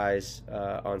of the guys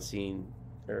on scene,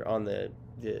 or on the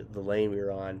lane we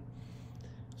were on,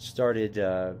 started,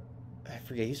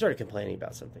 he started complaining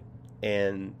about something.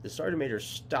 And the sergeant major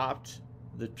stopped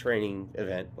the training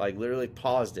event, like literally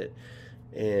paused it,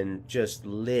 and just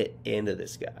lit into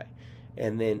this guy.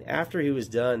 And then after he was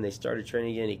done, they started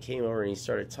training again. He came over and he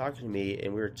started talking to me,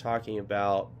 and we were talking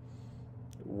about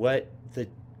what the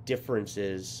difference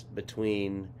is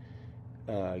between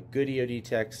good EOD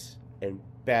techs and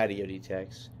bad EOD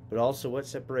techs, but also what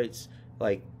separates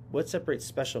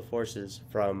special forces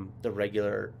from the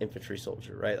regular infantry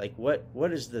soldier, right? Like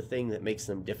what is the thing that makes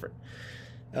them different?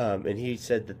 And he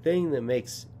said the thing that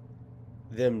makes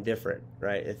them different,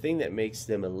 right? The thing that makes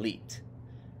them elite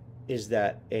is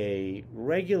that a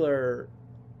regular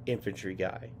infantry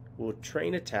guy will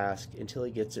train a task until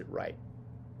he gets it right,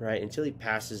 until he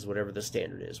passes whatever the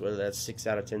standard is, whether that's 6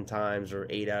 out of 10 times or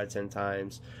 8 out of 10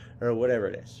 times or whatever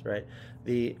it is, right?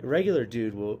 The regular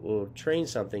dude will train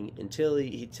something until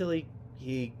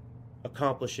he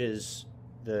accomplishes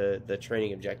the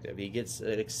training objective. He gets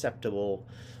an acceptable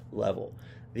level.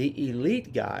 The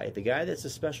elite guy, the guy that's a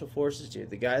special forces dude,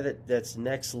 the guy that's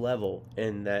next level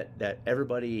and that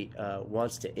everybody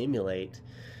wants to emulate,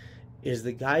 is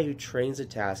the guy who trains a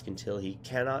task until he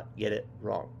cannot get it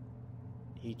wrong.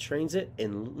 He trains it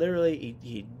and literally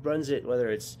he runs it, whether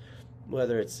it's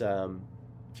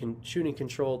shooting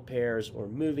controlled pairs or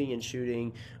moving and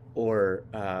shooting, or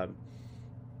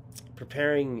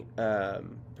preparing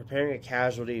a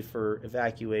casualty for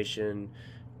evacuation,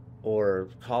 or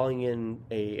calling in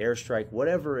a airstrike,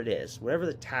 whatever it is, whatever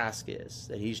the task is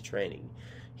that he's training.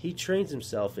 He trains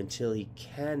himself until he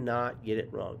cannot get it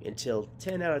wrong, until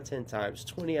 10 out of 10 times,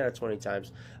 20 out of 20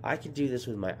 times, I can do this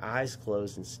with my eyes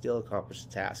closed and still accomplish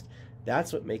the task.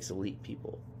 That's what makes elite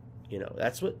people.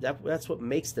 That's what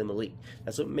makes them elite.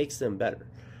 That's what makes them better.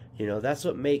 That's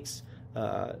what makes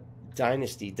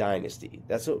dynasty.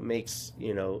 That's what makes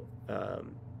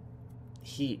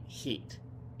heat.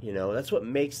 That's what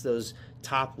makes those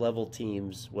top level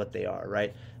teams what they are,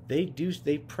 right?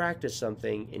 They practice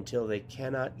something until they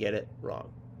cannot get it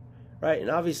wrong, right? And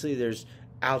obviously there's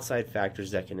outside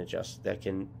factors that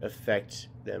can affect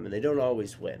them, and they don't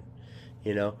always win,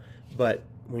 but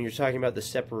when you're talking about the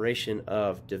separation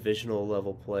of divisional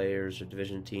level players or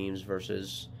division teams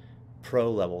versus pro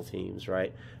level teams,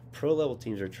 right? Pro level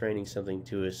teams are training something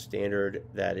to a standard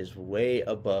that is way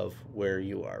above where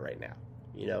you are right now,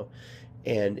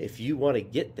 and if you want to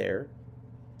get there,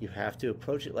 you have to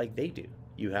approach it like they do.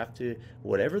 You have to,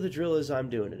 whatever the drill is I'm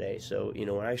doing today. So,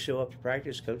 when I show up to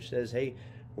practice, coach says, hey,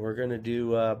 we're going to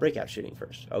do breakout shooting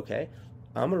first. Okay,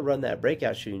 I'm going to run that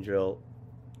breakout shooting drill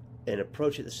and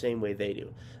approach it the same way they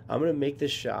do. I'm going to make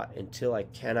this shot until I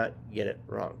cannot get it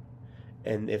wrong.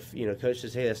 And if, coach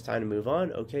says, hey, it's time to move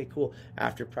on, okay, cool.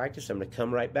 After practice, I'm going to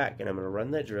come right back and I'm going to run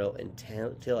that drill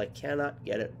until I cannot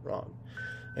get it wrong.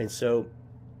 And so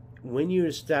when you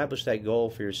establish that goal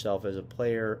for yourself as a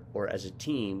player or as a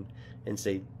team and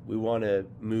say, we want to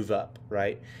move up,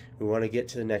 right? We want to get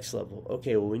to the next level.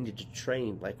 Okay, well, we need to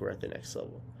train like we're at the next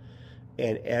level.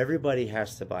 And everybody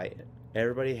has to buy in.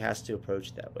 Everybody has to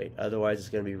approach that way. Otherwise, it's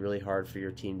going to be really hard for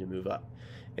your team to move up.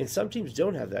 And some teams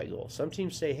don't have that goal. Some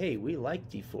teams say, hey, we like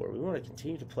D4. We want to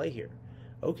continue to play here.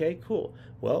 Okay, cool.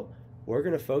 Well, we're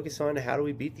going to focus on how do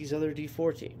we beat these other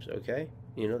D4 teams, okay?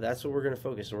 That's what we're going to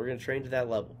focus on. We're going to train to that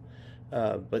level.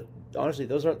 But honestly,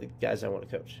 those aren't the guys I want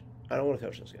to coach. I don't want to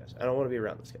coach those guys. I don't want to be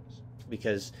around those guys.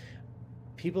 Because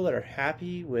people that are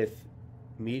happy with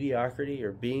mediocrity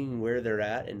or being where they're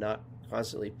at and not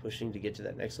constantly pushing to get to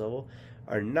that next level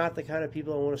are not the kind of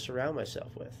people I want to surround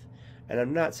myself with. And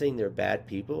I'm not saying they're bad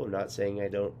people. I'm not saying I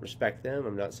don't respect them.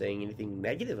 I'm not saying anything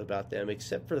negative about them,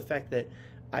 except for the fact that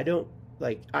I don't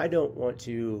want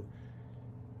to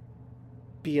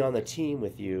be on the team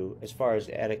with you as far as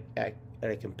at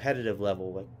a competitive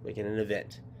level, like in an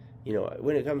event.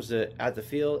 When it comes to at the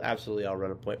field, absolutely, I'll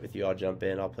run a point with you. I'll jump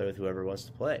in. I'll play with whoever wants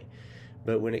to play.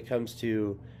 But when it comes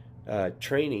to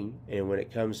training and when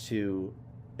it comes to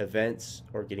events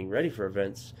or getting ready for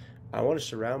events, I want to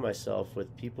surround myself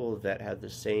with people that have the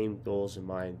same goals in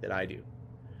mind that I do.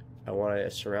 I want to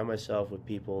surround myself with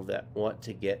people that want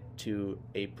to get to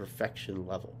a perfection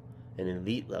level, an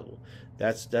elite level.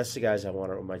 That's the guys I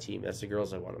want on my team. That's the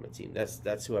girls I want on my team.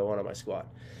 That's who I want on my squad.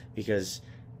 Because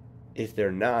if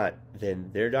they're not, then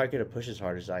they're not going to push as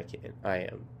hard as I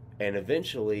am. And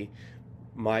eventually,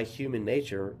 my human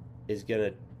nature is going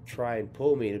to try and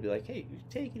pull me to be like, hey,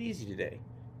 take it easy today.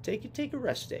 Take a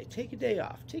rest day. Take a day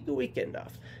off. Take a weekend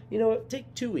off. You know what?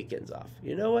 Take 2 weekends off.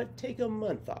 You know what? Take a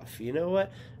month off. You know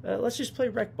what? Let's just play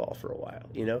rec ball for a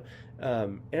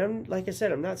while. And like I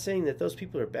said, I'm not saying that those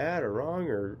people are bad or wrong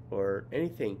or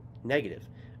anything negative.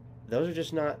 Those are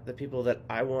just not the people that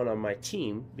I want on my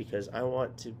team, because I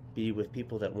want to be with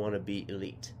people that want to be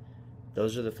elite.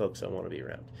 Those are the folks I want to be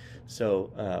around.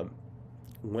 So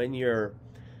when you're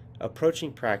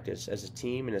approaching practice as a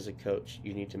team and as a coach,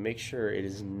 you need to make sure it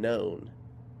is known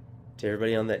to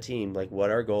everybody on that team, like what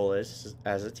our goal is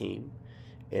as a team.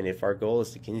 And if our goal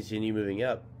is to continue moving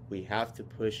up, we have to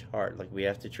push hard. Like, we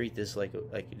have to treat this like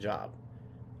a job,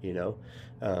 and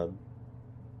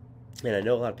I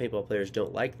know a lot of paintball players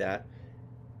don't like that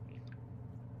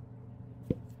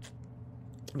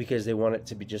because they want it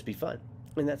to just be fun,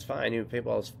 and that's fine.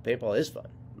 Paintball is fun.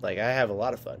 Like, I have a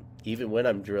lot of fun, even when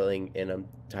I'm drilling and I'm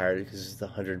tired, because it's the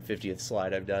 150th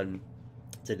slide I've done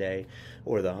today,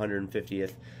 or the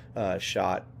 150th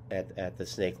shot, at the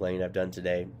snake lane I've done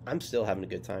today, I'm still having a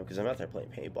good time because I'm out there playing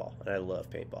paintball, and I love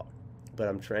paintball. But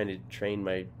I'm trying to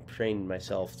train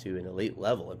myself to an elite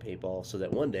level in paintball so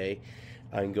that one day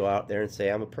I can go out there and say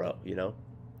I'm a pro, you know.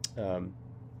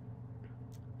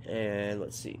 And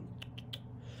let's see.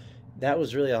 That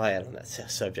was really all I had on that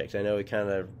subject. I know we kind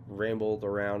of rambled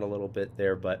around a little bit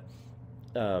there, but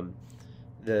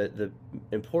the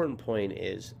important point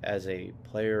is, as a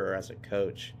player or as a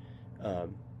coach,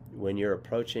 when you're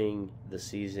approaching the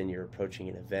season, you're approaching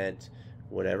an event,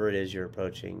 whatever it is you're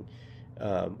approaching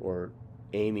or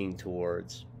aiming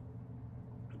towards,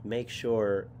 make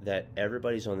sure that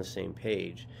everybody's on the same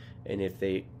page. And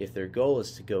if their goal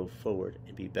is to go forward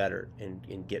and be better and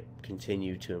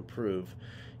continue to improve,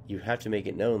 you have to make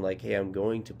it known, like, hey, I'm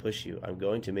going to push you. I'm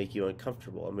going to make you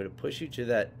uncomfortable. I'm going to push you to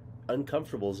that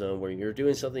uncomfortable zone where you're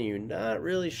doing something you're not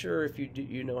really sure if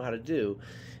you know how to do,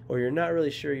 or you're not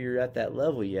really sure you're at that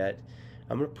level yet.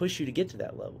 I'm going to push you to get to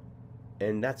that level.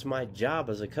 And that's my job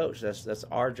as a coach. That's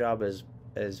our job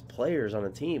as players on a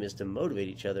team, is to motivate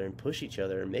each other and push each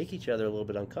other and make each other a little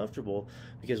bit uncomfortable,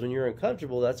 because when you're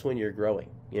uncomfortable, that's when you're growing.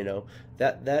 You know,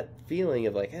 that feeling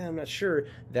of like, I'm not sure,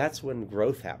 that's when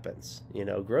growth happens. You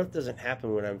know, growth doesn't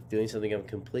happen when I'm doing something I'm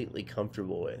completely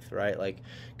comfortable with, right? Like,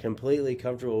 completely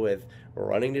comfortable with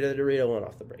running to the Dorito one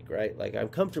off the break, right? Like, I'm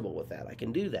comfortable with that. I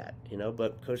can do that, you know.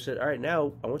 But coach said, all right,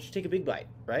 now I want you to take a big bite,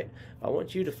 right? I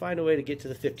want you to find a way to get to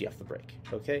the 50 off the break,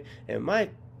 okay? And my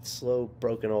slow,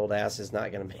 broken old ass is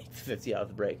not going to make the 50 out of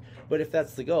the break. But if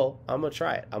that's the goal, I'm going to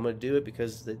try it. I'm going to do it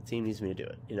because the team needs me to do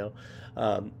it, you know.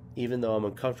 Even though I'm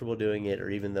uncomfortable doing it, or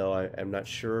even though I'm not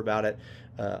sure about it,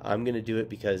 I'm going to do it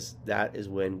because that is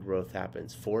when growth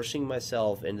happens. Forcing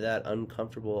myself into that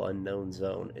uncomfortable, unknown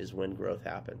zone is when growth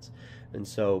happens. And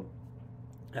so,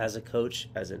 as a coach,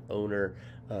 as an owner,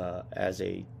 as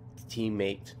a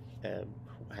teammate,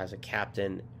 as a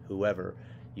captain, whoever,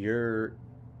 your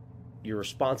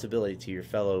responsibility to your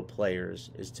fellow players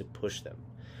is to push them,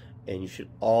 and you should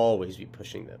always be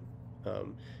pushing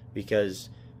them, because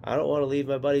I don't want to leave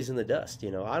my buddies in the dust. You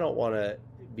know, I don't want to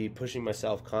be pushing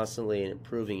myself constantly and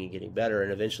improving and getting better,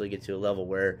 and eventually get to a level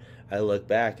where I look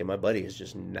back and my buddy is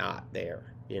just not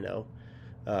there. You know,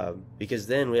 because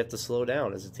then we have to slow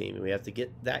down as a team, and we have to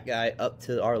get that guy up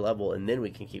to our level, and then we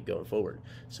can keep going forward.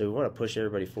 So we want to push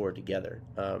everybody forward together,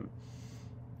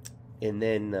 and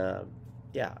then.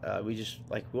 We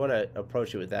want to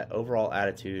approach it with that overall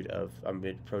attitude of, I'm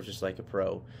going to approach this like a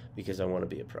pro because I want to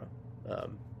be a pro.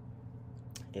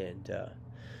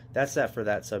 That's that for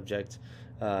that subject.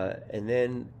 And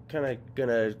then kind of going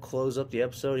to close up the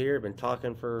episode here. I've been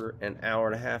talking for an hour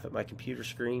and a half at my computer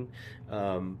screen,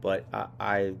 but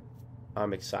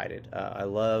I'm excited. I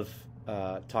love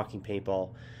talking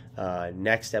paintball.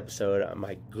 Next episode,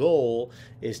 my goal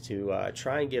is to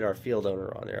try and get our field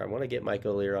owner on there. I want to get Mike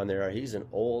O'Leary on there. He's an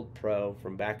old pro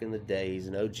from back in the day. He's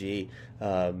an OG,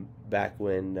 back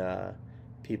when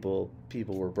people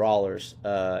were brawlers,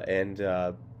 and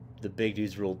the big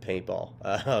dudes ruled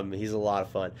paintball. He's a lot of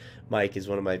fun. Mike is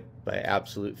one of my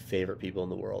absolute favorite people in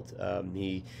the world.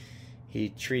 He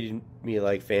treated me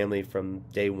like family from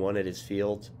day one at his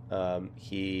field.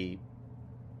 He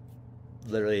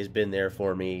literally has been there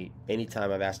for me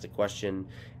anytime I've asked a question,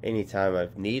 anytime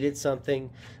I've needed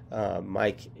something.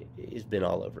 Mike has been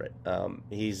all over it.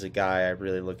 He's a guy I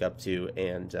really look up to,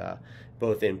 and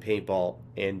both in paintball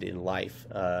and in life.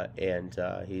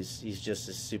 He's just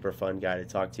a super fun guy to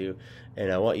talk to,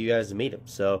 and I want you guys to meet him.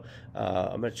 So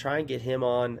I'm going to try and get him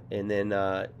on, and then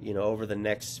over the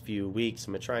next few weeks,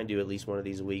 I'm going to try and do at least one of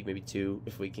these a week, maybe two,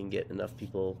 if we can get enough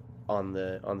people on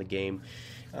the game.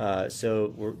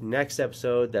 So next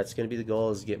episode, that's going to be the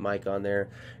goal, is to get Mike on there,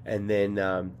 and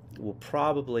then we'll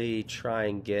probably try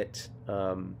and get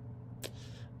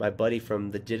my buddy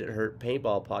from the Did It Hurt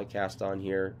Paintball podcast on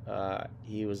here.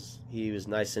 He was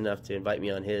nice enough to invite me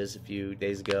on his a few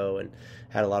days ago, and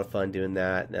had a lot of fun doing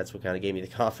that. And that's what kind of gave me the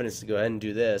confidence to go ahead and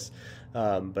do this.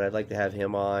 But I'd like to have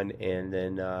him on, and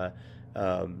then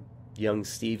young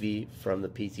Stevie from the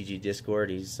PTG Discord.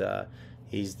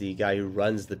 He's the guy who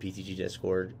runs the PTG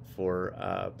Discord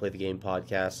for Play the Game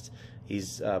podcast.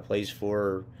 He's plays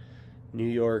for New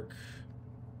York.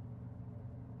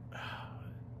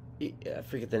 I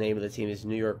forget the name of the team. It's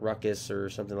New York Ruckus or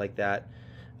something like that.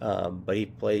 But he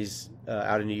plays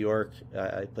out of New York.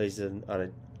 He plays on a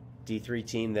D3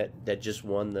 team that just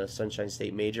won the Sunshine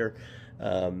State Major.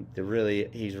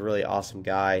 He's a really awesome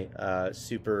guy.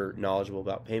 Super knowledgeable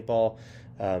about paintball.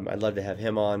 I'd love to have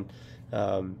him on.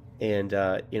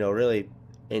 Really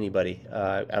anybody.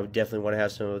 I would definitely want to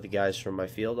have some of the guys from my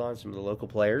field on, some of the local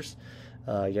players.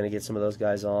 Gonna get some of those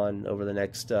guys on over the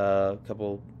next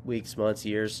couple weeks, months,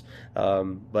 years.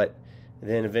 But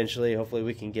then eventually, hopefully,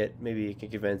 we can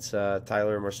convince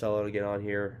Tyler and Marcelo to get on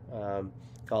here,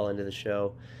 call into the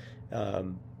show.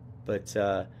 But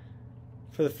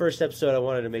for the first episode, I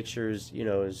wanted to make sure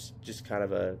is just kind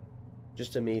of a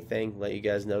me thing. Let you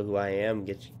guys know who I am.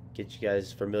 Get you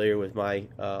guys familiar with my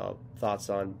thoughts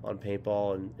on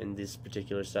paintball and this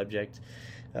particular subject.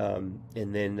 And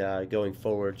then going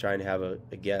forward, trying to have a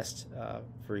guest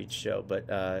for each show.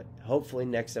 But hopefully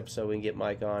next episode we can get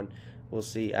Mike on. We'll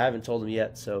see. I haven't told him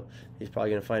yet, so he's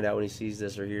probably going to find out when he sees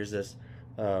this or hears this.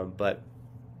 But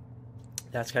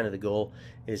that's kind of the goal,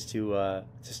 is to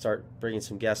start bringing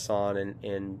some guests on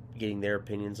and getting their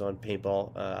opinions on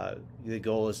paintball. The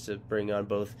goal is to bring on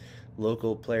both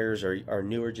local players, or our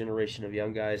newer generation of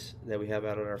young guys that we have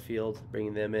out on our field,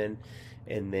 bringing them in,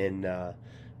 and then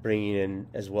bringing in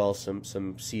as well some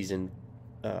seasoned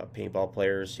paintball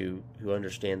players who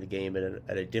understand the game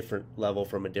at a different level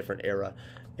from a different era,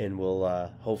 and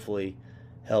will hopefully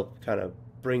help kind of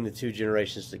bring the two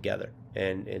generations together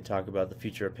and talk about the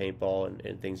future of paintball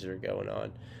and things that are going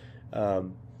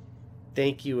on.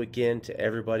 Thank you again to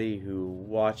everybody who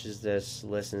watches this,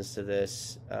 listens to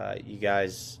this. You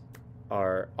guys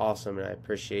are awesome, and I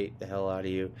appreciate the hell out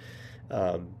of you.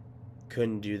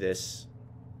 Couldn't do this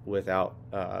without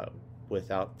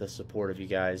the support of you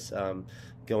guys.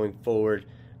 Going forward,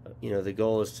 the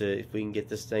goal is to, if we can get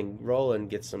this thing rolling,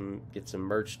 get some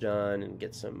merch done, and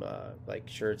get some like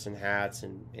shirts and hats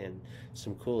and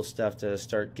some cool stuff to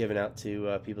start giving out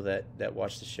to people that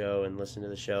watch the show and listen to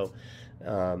the show,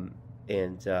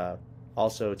 and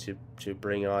also to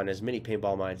bring on as many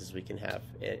paintball minds as we can have,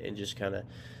 and just kind of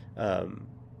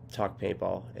talk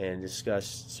paintball and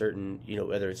discuss certain,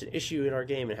 whether it's an issue in our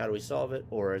game and how do we solve it,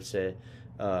 or it's a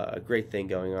great thing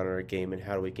going on in our game and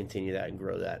how do we continue that and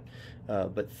grow that.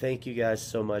 But thank you guys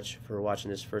so much for watching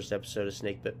this first episode of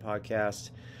Snakebit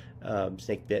Podcast.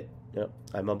 Snakebit, no,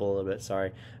 I mumble a little bit,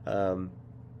 sorry.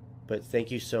 But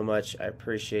thank you so much. I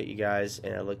appreciate you guys,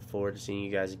 and I look forward to seeing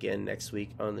you guys again next week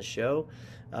on the show.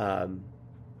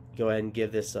 Go ahead and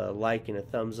give this a like and a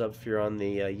thumbs up if you're on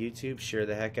the YouTube. Share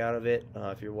the heck out of it.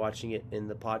 If you're watching it in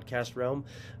the podcast realm,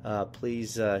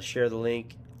 please share the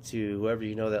link to whoever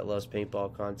you know that loves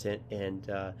paintball content, and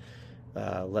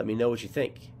let me know what you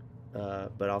think.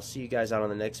 But I'll see you guys out on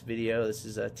the next video. This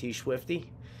is T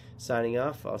Swifty signing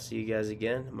off. I'll see you guys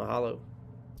again. Mahalo.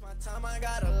 Time I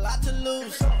got a lot to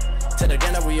lose. To the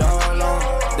game that we all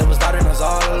on. They was doubting us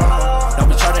all along. Now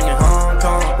we charging in Hong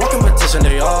Kong. What competition,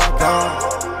 they all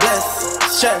gone.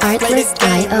 Bless, chess, play this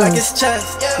game like it's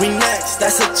chess. We next,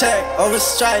 that's a check. Over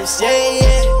stripes, yeah.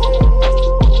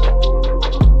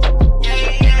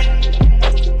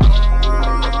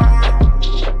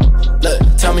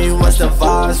 Look, tell me what's the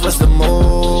vibes, what's the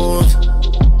moves.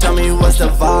 Tell me what's the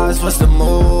vibes, what's the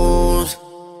moves.